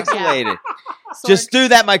 yeah. Pixelated. Sorg, Just do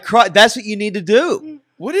that my crotch. That's what you need to do.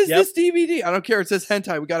 What is Yep. this DVD? I don't care. It says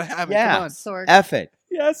hentai. We gotta have it. Yeah. Come on. Sorg, F it.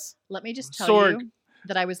 Yes. let me just tell Sorg. you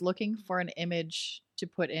that I was looking for an image to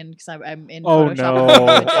put in because I'm in Oh Photoshop.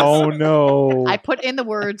 no. images. Oh no. I put in the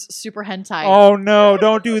words super hentai. Oh no!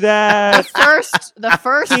 Don't do The that.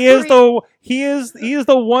 first He is three-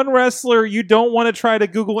 the one wrestler you don't want to try to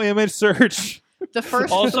Google image search. the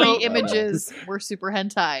first Also- 3 images were super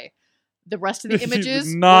hentai. The rest of the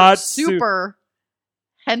images Not were super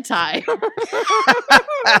hentai.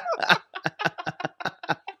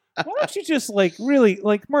 Why don't you just really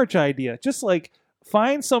merch idea? Just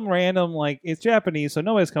find some random it's Japanese, so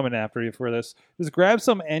nobody's coming after you for this. Just grab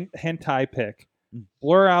some hentai pic,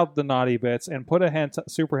 blur out the naughty bits, and put a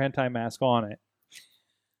super hentai mask on it.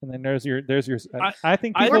 And then there's your. I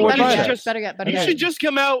think I people think would you buy should that. just- better get. You get. should just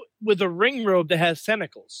come out with a ring robe that has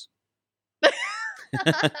tentacles.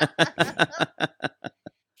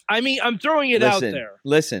 I mean, I'm throwing it out there.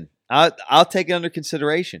 Listen, I'll take it under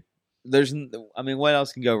consideration. What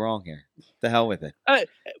else can go wrong here? The hell with it. Might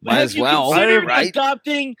Have as you well, considered right?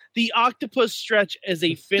 adopting the octopus stretch as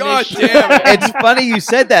a finish? God damn it. It's funny you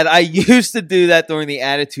said that. I used to do that during the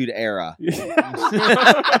Attitude Era.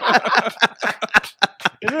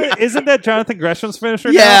 Isn't that Jonathan Gresham's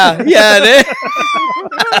finisher? Yeah, yeah, it is.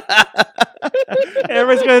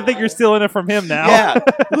 Everybody's gonna think you're stealing it from him now. Yeah,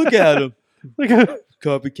 look at him. Look at-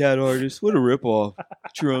 Copycat artist. What a ripoff.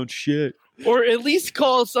 It's your own shit. Or at least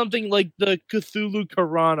call it something like the Cthulhu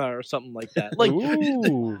Karana or something like that.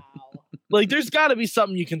 Ooh. Like there's got to be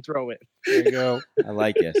something you can throw in. There you go. I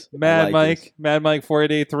like this. Mad Mike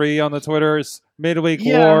 4883 on the Twitters. Midweek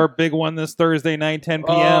Yeah. War, big one this Thursday night, 10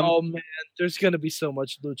 p.m. Oh man, there's gonna be so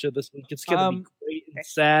much lucha this week. It's gonna Um, be great and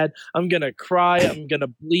sad. I'm gonna cry. I'm gonna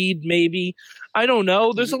bleed. Maybe I don't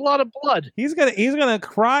know. There's a lot of blood. He's gonna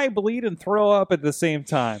cry, bleed, and throw up at the same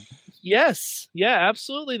time. Yes, yeah,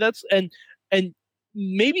 absolutely. That's and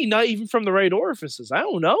maybe not even from the right orifices. I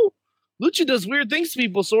don't know. Lucha does weird things to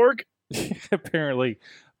people. Sorg. apparently.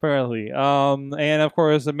 And of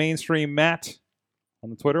course, the mainstream Matt on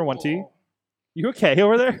the Twitter. 1T. You okay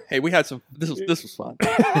over there? Hey, we had some. This was fun.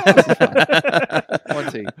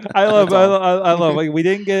 One team. I love. That's all. I love. We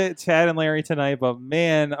didn't get Chad and Larry tonight, but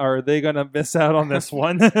man, are they gonna miss out on this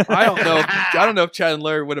one? I don't know if Chad and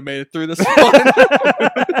Larry would have made it through this one.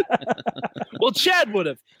 Well, Chad would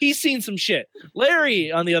have. He's seen some shit.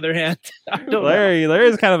 Larry, on the other hand, I don't know.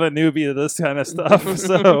 Larry's kind of a newbie to this kind of stuff,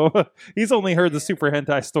 so he's only heard the super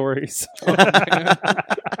hentai stories.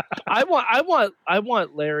 I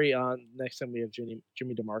want Larry on next time we have Jimmy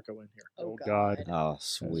DeMarco in here. Oh, God. Oh,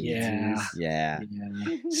 sweet. Yeah. Yeah.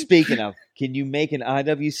 Speaking of, can you make an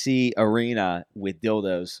IWC arena with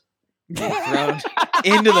dildos being thrown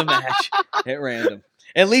into the match at random?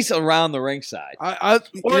 At least around the ringside.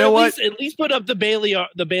 You Or know at what? least, at least put up the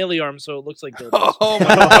Bailey arm so it looks like dildos. Oh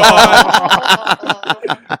my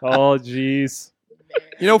god! Oh, jeez.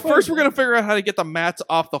 You know, first we're gonna figure out how to get the mats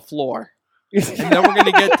off the floor, and then we're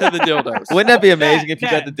gonna get to the dildos. Wouldn't that be amazing if you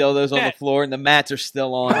got Matt, the dildos on the Matt. floor and the mats are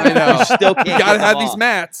still on? I know. You still can't You gotta get have them these off.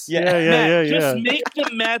 mats. Yeah. Matt, just make the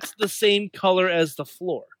mats the same color as the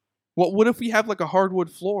floor. What if we have like a hardwood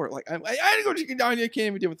floor? Like I can't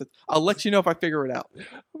even deal with it. I'll let you know if I figure it out.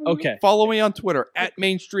 Okay. Follow me on Twitter at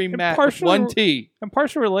mainstream Matt with partially- 1T. And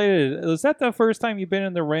partially related, was that the first time you've been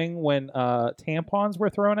in the ring when tampons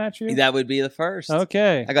were thrown at you? That would be the first.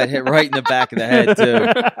 Okay. I got hit right in the back of the head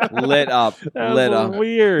too. Lit up. That Lit was up.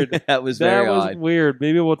 weird. That was That very was odd. weird.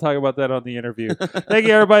 Maybe we'll talk about that on the interview. Thank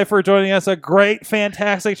you, everybody, for joining us. A great,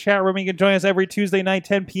 fantastic chat room. You can join us every Tuesday night,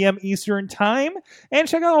 10 p.m. Eastern Time. And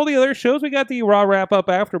check out all the other shows. We got the Raw wrap-up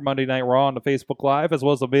after Monday Night Raw on the Facebook Live, as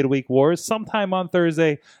well as the Midweek Wars sometime on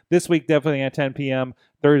Thursday. This week, definitely at 10 p.m.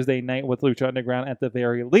 Thursday night with Lucha Underground at the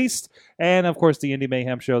very least. And, of course, the Indie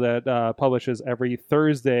Mayhem show that publishes every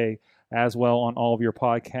Thursday as well on all of your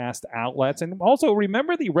podcast outlets. And also,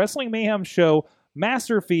 remember the Wrestling Mayhem show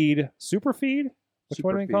Master Feed, Super Feed? Which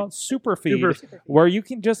one do we call it? Super Feed, where you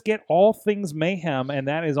can just get all things Mayhem, and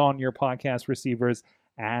that is on your podcast receivers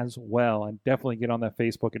as well. And definitely get on that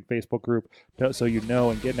Facebook and Facebook group so you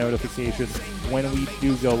know and get notifications when we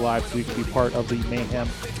do go live so you can be part of the Mayhem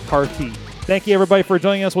party. Thank you, everybody, for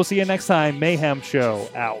joining us. We'll see you next time. Mayhem Show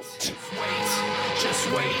out. Just wait,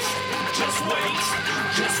 just wait, just wait,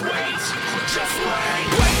 just wait, just wait.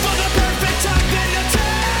 Wait for the perfect time, then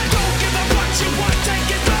attack. Don't give up what you want, take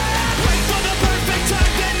it back. Wait for the perfect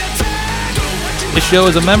time, then attack. Do what you This show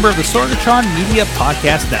is a member of the Sorgatron Media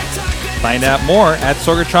Podcast Network. Find out more at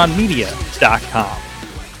sorgatronmedia.com.